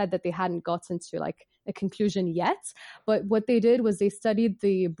in, he said that they hadn't gotten to like a conclusion yet, but what they did was they studied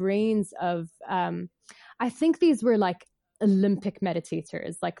the brains of, I think these were like Olympic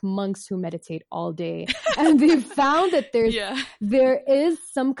meditators, like monks who meditate all day. And they found that there is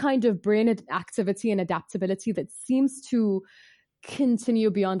some kind of brain activity and adaptability that seems to continue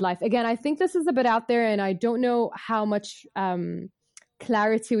beyond life. Again, I think this is a bit out there and I don't know how much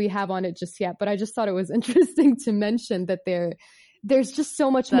clarity we have on it just yet, but I just thought it was interesting to mention that there's just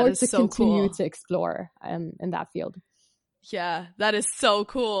so much more to continue to explore in that field. Yeah, that is so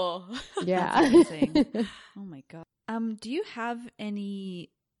cool. Yeah. Oh my God. Do you have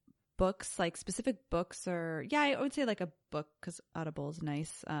any books, like specific books, or I would say like a book, because Audible is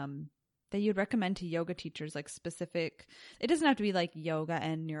nice, that you'd recommend to yoga teachers, like specific, it doesn't have to be like yoga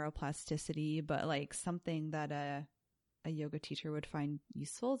and neuroplasticity, but like something that a yoga teacher would find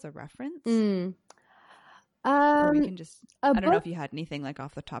useful as a reference? Or we can just, I don't know if you had anything like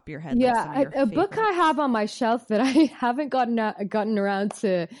off the top of your head. Yeah, a book I have on my shelf that I haven't gotten around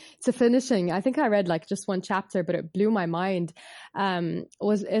to finishing. I think I read like just one chapter, but it blew my mind.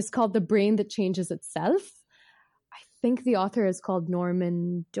 Is called The Brain That Changes Itself. I think the author is called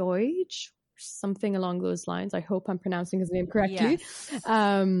Norman Doidge, something along those lines. I hope I'm pronouncing his name correctly.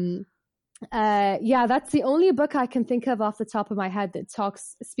 Yes. That's the only book I can think of off the top of my head that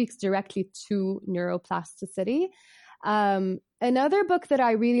speaks directly to neuroplasticity. Another book that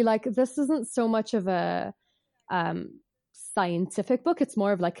I really like, this isn't so much of a scientific book, it's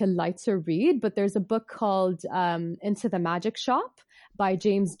more of like a lighter read, but there's a book called Into the Magic Shop by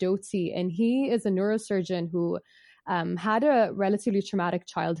James Doty, and he is a neurosurgeon who had a relatively traumatic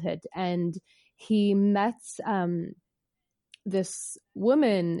childhood, and he met this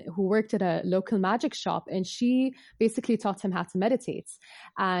woman who worked at a local magic shop, and she basically taught him how to meditate.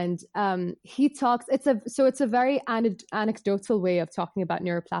 And he talks, it's a very anecdotal way of talking about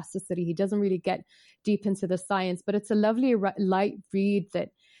neuroplasticity. He doesn't really get deep into the science, but it's a lovely light read that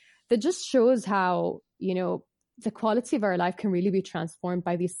just shows how, the quality of our life can really be transformed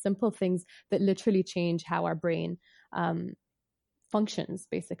by these simple things that literally change how our brain functions,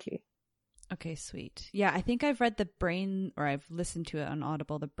 basically. Okay, sweet. Yeah, I think I've read I've listened to it on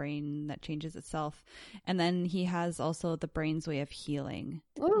Audible, The Brain That Changes Itself. And then he has also The Brain's Way of Healing.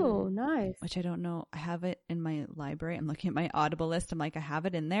 Oh, nice. Which I don't know. I have it in my library. I'm looking at my Audible list. I'm like, I have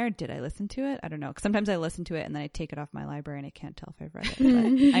it in there. Did I listen to it? I don't know. Because sometimes I listen to it and then I take it off my library and I can't tell if I've read it.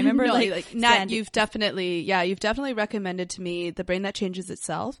 But I remember Nat, you've definitely recommended to me The Brain That Changes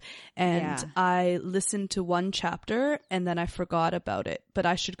Itself. And I listened to one chapter and then I forgot about it. But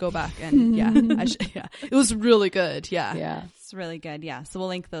I should go back and it was really good. Yeah, it's really good. Yeah, so we'll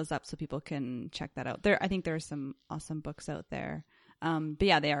link those up so people can check that out. I think there are some awesome books out there. But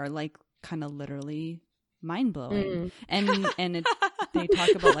yeah, they are like kind of literally mind blowing, and they talk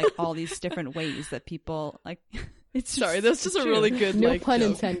about like all these different ways that people like. This is a really good no pun joke.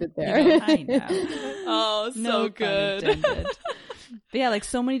 Intended there. I know. Oh, so good. But yeah, like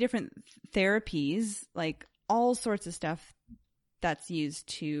so many different therapies, like all sorts of stuff that's used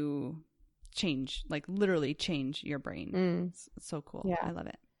to literally change your brain. It's so cool. Yeah. I love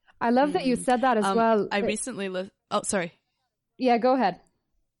it. I love that you said that as well. I recently sorry. Yeah, go ahead.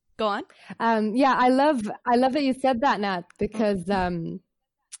 Go on. I love that you said that, Nat, because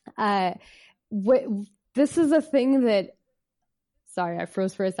this is a thing that, sorry, I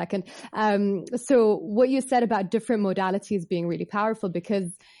froze for a second. So what you said about different modalities being really powerful, because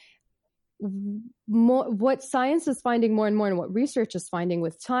what science is finding more and more, and what research is finding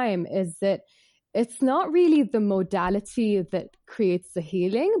with time, is that it's not really the modality that creates the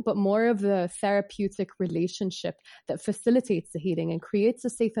healing, but more of the therapeutic relationship that facilitates the healing and creates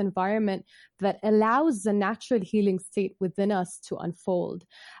a safe environment that allows the natural healing state within us to unfold.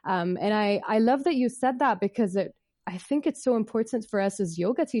 And I love that you said that, because I think it's so important for us as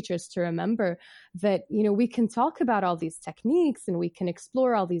yoga teachers to remember that, we can talk about all these techniques and we can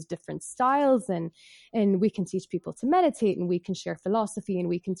explore all these different styles and we can teach people to meditate and we can share philosophy and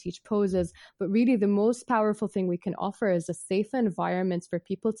we can teach poses. But really the most powerful thing we can offer is a safe environment for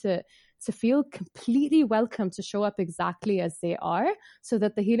people to feel completely welcome to show up exactly as they are, so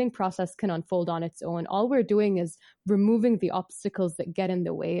that the healing process can unfold on its own. All we're doing is removing the obstacles that get in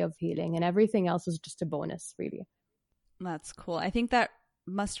the way of healing, and everything else is just a bonus, really. That's cool. I think that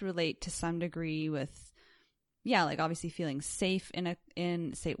must relate to some degree with, like obviously feeling safe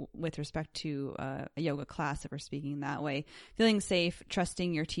say with respect to a yoga class, if we're speaking that way, feeling safe,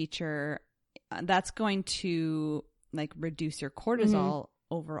 trusting your teacher, that's going to like reduce your cortisol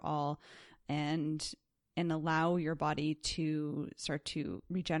overall and allow your body to start to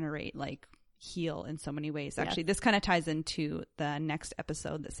regenerate, like heal in so many ways. Actually, this kind of ties into the next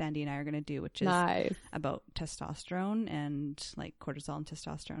episode that Sandy and I are going to do, which is about testosterone and like cortisol and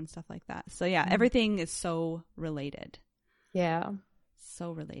testosterone and stuff like that. So everything is so related. Yeah.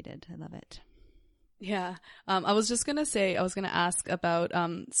 So related. I love it. Yeah. I was going to ask about,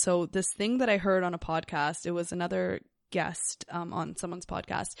 so this thing that I heard on a podcast, it was another guest on someone's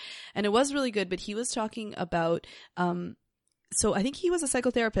podcast, and it was really good, but he was talking about so I think he was a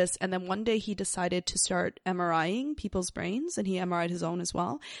psychotherapist, and then one day he decided to start MRIing people's brains, and he MRI'd his own as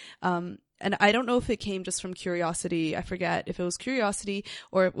well. And I don't know if it came just from curiosity. I forget if it was curiosity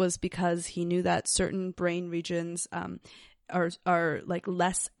or it was because he knew that certain brain regions are like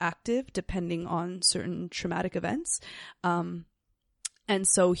less active depending on certain traumatic events. And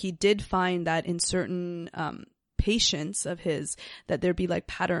so he did find that in certain patients of his, that there'd be like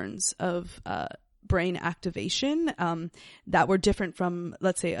patterns of brain activation that were different from,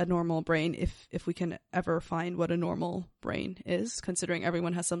 let's say, a normal brain, if we can ever find what a normal brain is, considering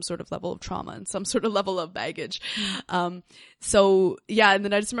everyone has some sort of level of trauma and some sort of level of baggage. So yeah, and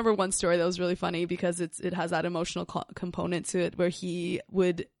then I just remember one story that was really funny because it has that emotional component to it, where he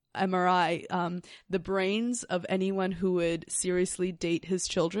would MRI the brains of anyone who would seriously date his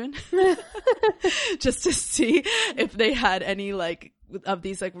children just to see if they had any like of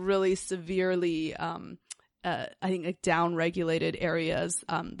these like really severely I think like down regulated areas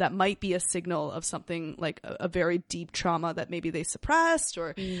that might be a signal of something like a very deep trauma that maybe they suppressed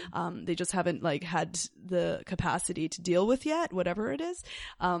or they just haven't like had the capacity to deal with yet, whatever it is.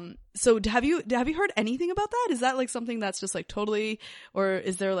 So have you heard anything about that? Is that like something that's just like totally, or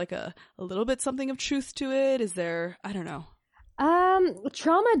is there like a little bit something of truth to it? Is there, I don't know.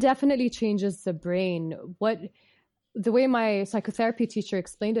 Trauma definitely changes the brain. The way my psychotherapy teacher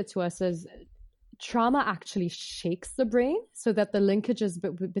explained it to us is trauma actually shakes the brain so that the linkages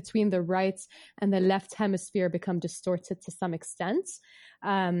between the right and the left hemisphere become distorted to some extent.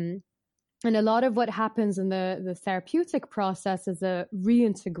 And a lot of what happens in the therapeutic process is a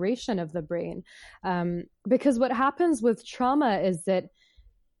reintegration of the brain. Because what happens with trauma is that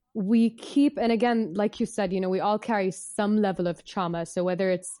we keep, and again, like you said, we all carry some level of trauma. So whether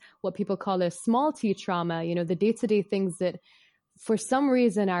it's what people call a small t trauma, the day-to-day things that for some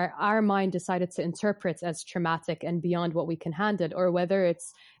reason our mind decided to interpret as traumatic and beyond what we can handle, or whether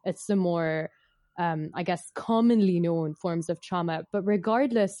it's the more, I guess, commonly known forms of trauma. But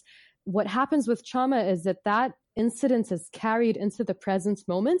regardless, what happens with trauma is that incident is carried into the present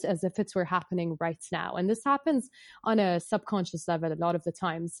moment as if it were happening right now. And this happens on a subconscious level a lot of the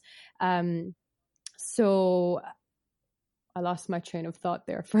times. So I lost my train of thought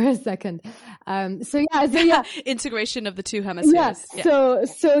there for a second. So yeah. Integration of the two hemispheres. Yeah.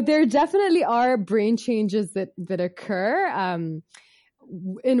 So there definitely are brain changes that occur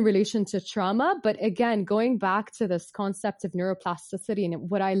in relation to trauma. But again, going back to this concept of neuroplasticity, and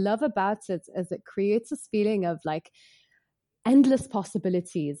what I love about it is it creates this feeling of like endless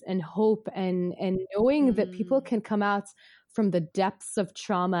possibilities and hope and knowing that people can come out from the depths of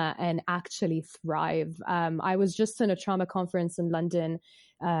trauma and actually thrive. I was just in a trauma conference in London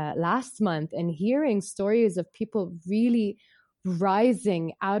last month, and hearing stories of people really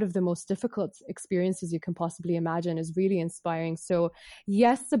rising out of the most difficult experiences you can possibly imagine is really inspiring. So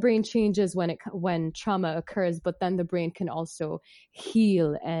yes, the brain changes when trauma occurs, but then the brain can also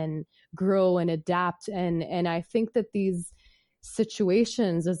heal and grow and adapt. And I think that these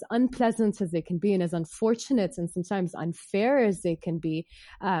situations, as unpleasant as they can be and as unfortunate and sometimes unfair as they can be,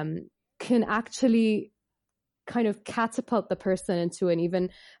 can actually kind of catapult the person into an even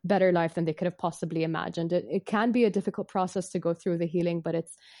better life than they could have possibly imagined. It can be a difficult process to go through the healing, but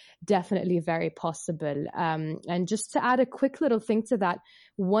it's definitely very possible. And just to add a quick little thing to that,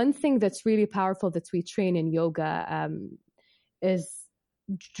 one thing that's really powerful that we train in yoga is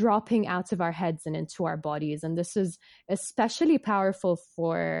dropping out of our heads and into our bodies. And this is especially powerful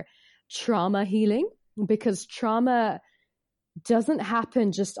for trauma healing, because trauma doesn't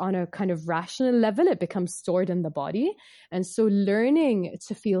happen just on a kind of rational level. It becomes stored in the body. And so learning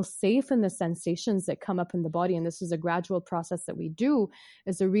to feel safe in the sensations that come up in the body, and this is a gradual process that we do,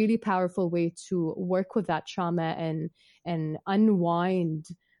 is a really powerful way to work with that trauma and unwind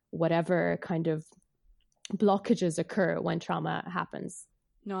whatever kind of blockages occur when trauma happens.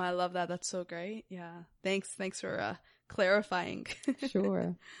 No, I love that. That's so great. Yeah. Thanks for clarifying.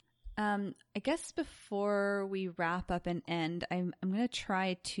 Sure. I guess before we wrap up and end, I'm going to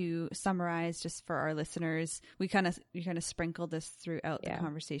try to summarize just for our listeners. We kind of sprinkled this throughout the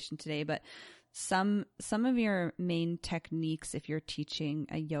conversation today, but some of your main techniques, if you're teaching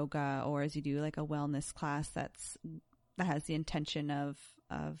a yoga or as you do like a wellness class that has the intention of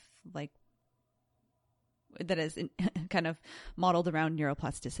like, that is kind of modeled around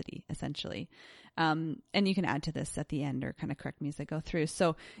neuroplasticity, essentially. And you can add to this at the end or kind of correct me as I go through.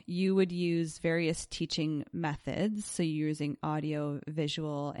 So you would use various teaching methods. So you're using audio,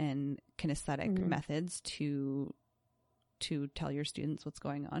 visual, and kinesthetic methods to tell your students what's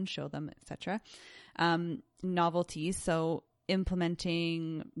going on, show them, etc. Novelties. So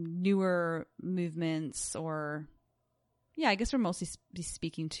implementing newer movements or I guess we're mostly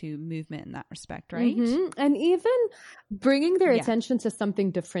speaking to movement in that respect, right? And even bringing their attention to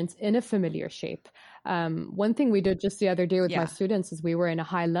something different in a familiar shape. One thing we did just the other day with my students is we were in a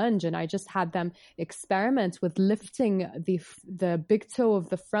high lunge, and I just had them experiment with lifting the big toe of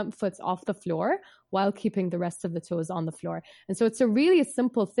the front foot off the floor while keeping the rest of the toes on the floor. And so it's a really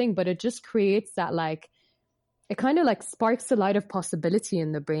simple thing, but it just creates that, like, it kind of like sparks the light of possibility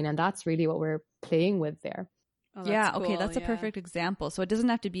in the brain. And that's really what we're playing with there. Oh, yeah. Cool. Okay. That's a perfect example. So it doesn't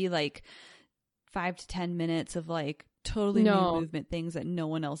have to be like 5 to 10 minutes of like totally new movement things that no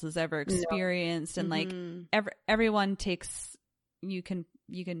one else has ever experienced. And like everyone takes, you can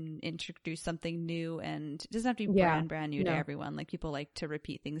introduce something new, and it doesn't have to be brand new to everyone. Like people like to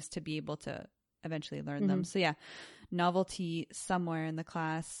repeat things to be able to eventually learn them. So yeah, novelty somewhere in the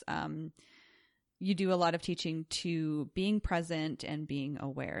class. You do a lot of teaching to being present and being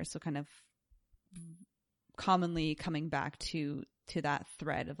aware. So kind of commonly coming back to that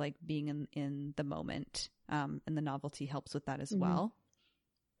thread of like being in the moment. And the novelty helps with that as well.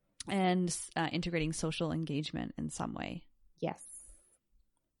 And integrating social engagement in some way. Yes.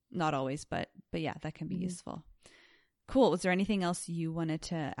 Not always, but yeah, that can be useful. Cool. Was there anything else you wanted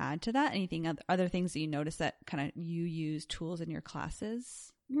to add to that? Anything other things that you noticed that kind of you use tools in your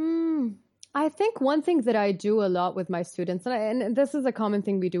classes? I think one thing that I do a lot with my students, and this is a common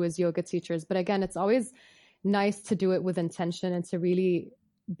thing we do as yoga teachers, but again, it's always nice to do it with intention and to really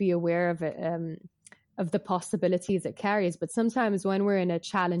be aware of it, of the possibilities it carries. But sometimes when we're in a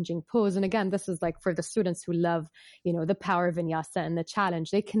challenging pose, and again, this is like for the students who love, the power vinyasa and the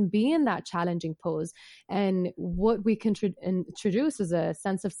challenge, they can be in that challenging pose. And what we can introduce is a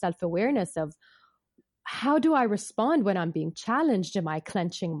sense of self-awareness of, how do I respond when I'm being challenged? Am I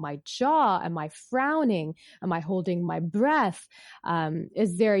clenching my jaw? Am I frowning? Am I holding my breath?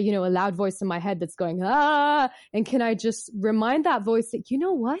 Is there, a loud voice in my head that's going, ah? And can I just remind that voice that, you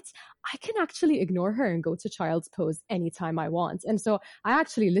know what? I can actually ignore her and go to child's pose anytime I want. And so I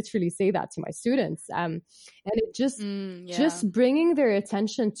actually literally say that to my students. And it just bringing their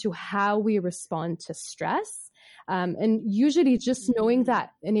attention to how we respond to stress. And usually just knowing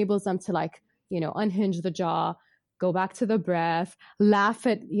that enables them to like, unhinge the jaw, go back to the breath, laugh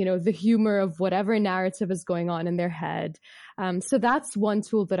at, the humor of whatever narrative is going on in their head. So that's one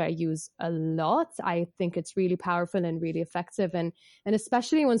tool that I use a lot. I think it's really powerful and really effective. And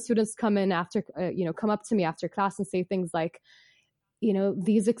especially when students come in after, come up to me after class and say things like,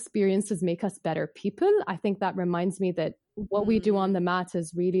 these experiences make us better people. I think that reminds me that what we do on the mat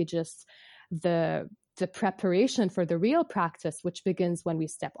is really just the preparation for the real practice, which begins when we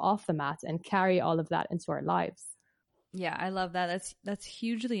step off the mat and carry all of that into our lives. Yeah, I love that. That's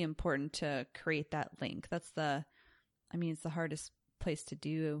hugely important to create that link. It's the hardest place to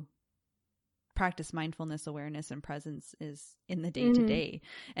do practice mindfulness, awareness, and presence is in the day-to-day.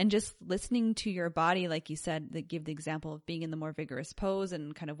 And just listening to your body, like you said, that give the example of being in the more vigorous pose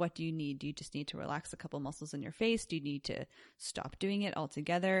and kind of what do you need? Do you just need to relax a couple muscles in your face? Do you need to stop doing it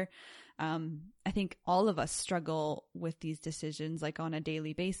altogether? I think all of us struggle with these decisions like on a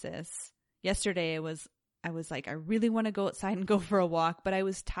daily basis. Yesterday I was like, I really want to go outside and go for a walk, but I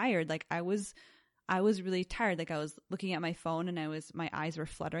was tired. Like I was really tired. Like I was looking at my phone and my eyes were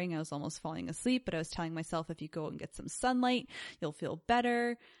fluttering. I was almost falling asleep, but I was telling myself, if you go and get some sunlight, you'll feel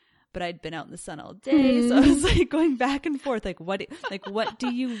better. But I'd been out in the sun all day. So I was like going back and forth. What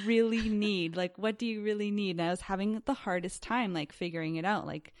do you really need? Like, what do you really need? And I was having the hardest time, like figuring it out.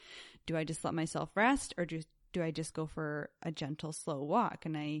 Like, do I just let myself rest or do I just go for a gentle, slow walk?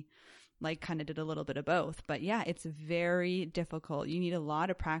 And I like kind of did a little bit of both, but yeah, it's very difficult. You need a lot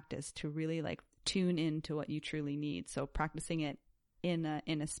of practice to really like tune into what you truly need. So practicing it in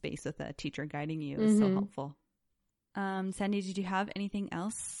a space with a teacher guiding you is so helpful. Sandy, did you have anything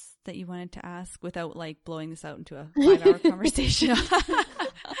else that you wanted to ask without like blowing this out into a 5-hour conversation?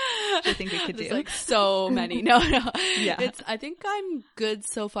 I think we could do like so many. No. Yeah. I think I'm good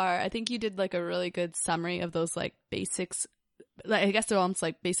so far. I think you did like a really good summary of those like basics. Like, I guess they're almost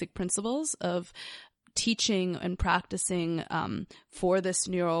like basic principles of teaching and practicing for this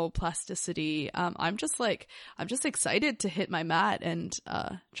neuroplasticity. I'm just excited to hit my mat and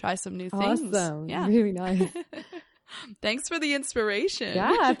try some new things. Awesome. Yeah. Really nice. Thanks for the inspiration.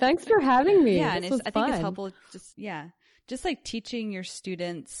 Yeah, thanks for having me. Yeah, and I think it's helpful just like teaching your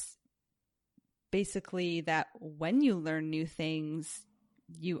students basically that when you learn new things,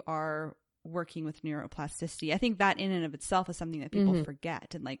 you are working with neuroplasticity. I think that in and of itself is something that people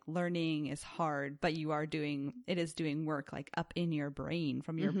forget, and like learning is hard, but it is doing work like up in your brain,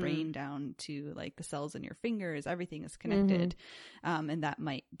 from your brain down to like the cells in your fingers, everything is connected. And that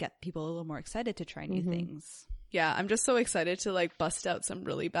might get people a little more excited to try new things. Yeah, I'm just so excited to like bust out some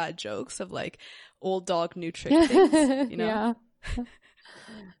really bad jokes of like old dog, new trick things, you know?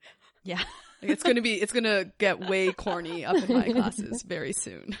 Yeah. Like, it's gonna get way corny up in my classes very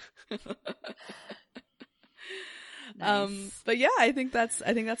soon. Nice. But yeah, I think that's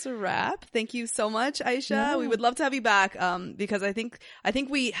a wrap. Thank you so much, Aisha. Yeah. We would love to have you back, because I think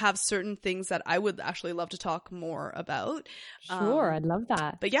we have certain things that I would actually love to talk more about. Sure. I'd love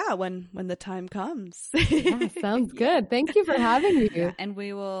that. But yeah, when the time comes. Yeah, sounds good. Thank you for having me. Yeah, and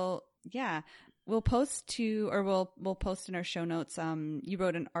we will, we'll post we'll post in our show notes. You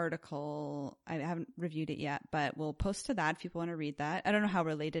wrote an article. I haven't reviewed it yet, but we'll post to that if people want to read that. I don't know how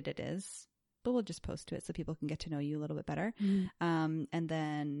related it is, but we'll just post to it so people can get to know you a little bit better. And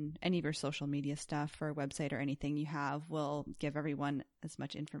then any of your social media stuff or website or anything you have, we'll give everyone as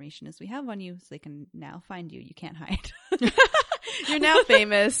much information as we have on you so they can now find you. You can't hide. You're now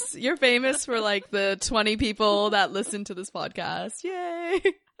famous. You're famous for like the 20 people that listen to this podcast. Yay.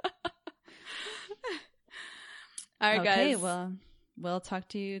 All right, guys. Well, we'll talk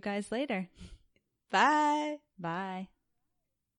to you guys later. Bye. Bye.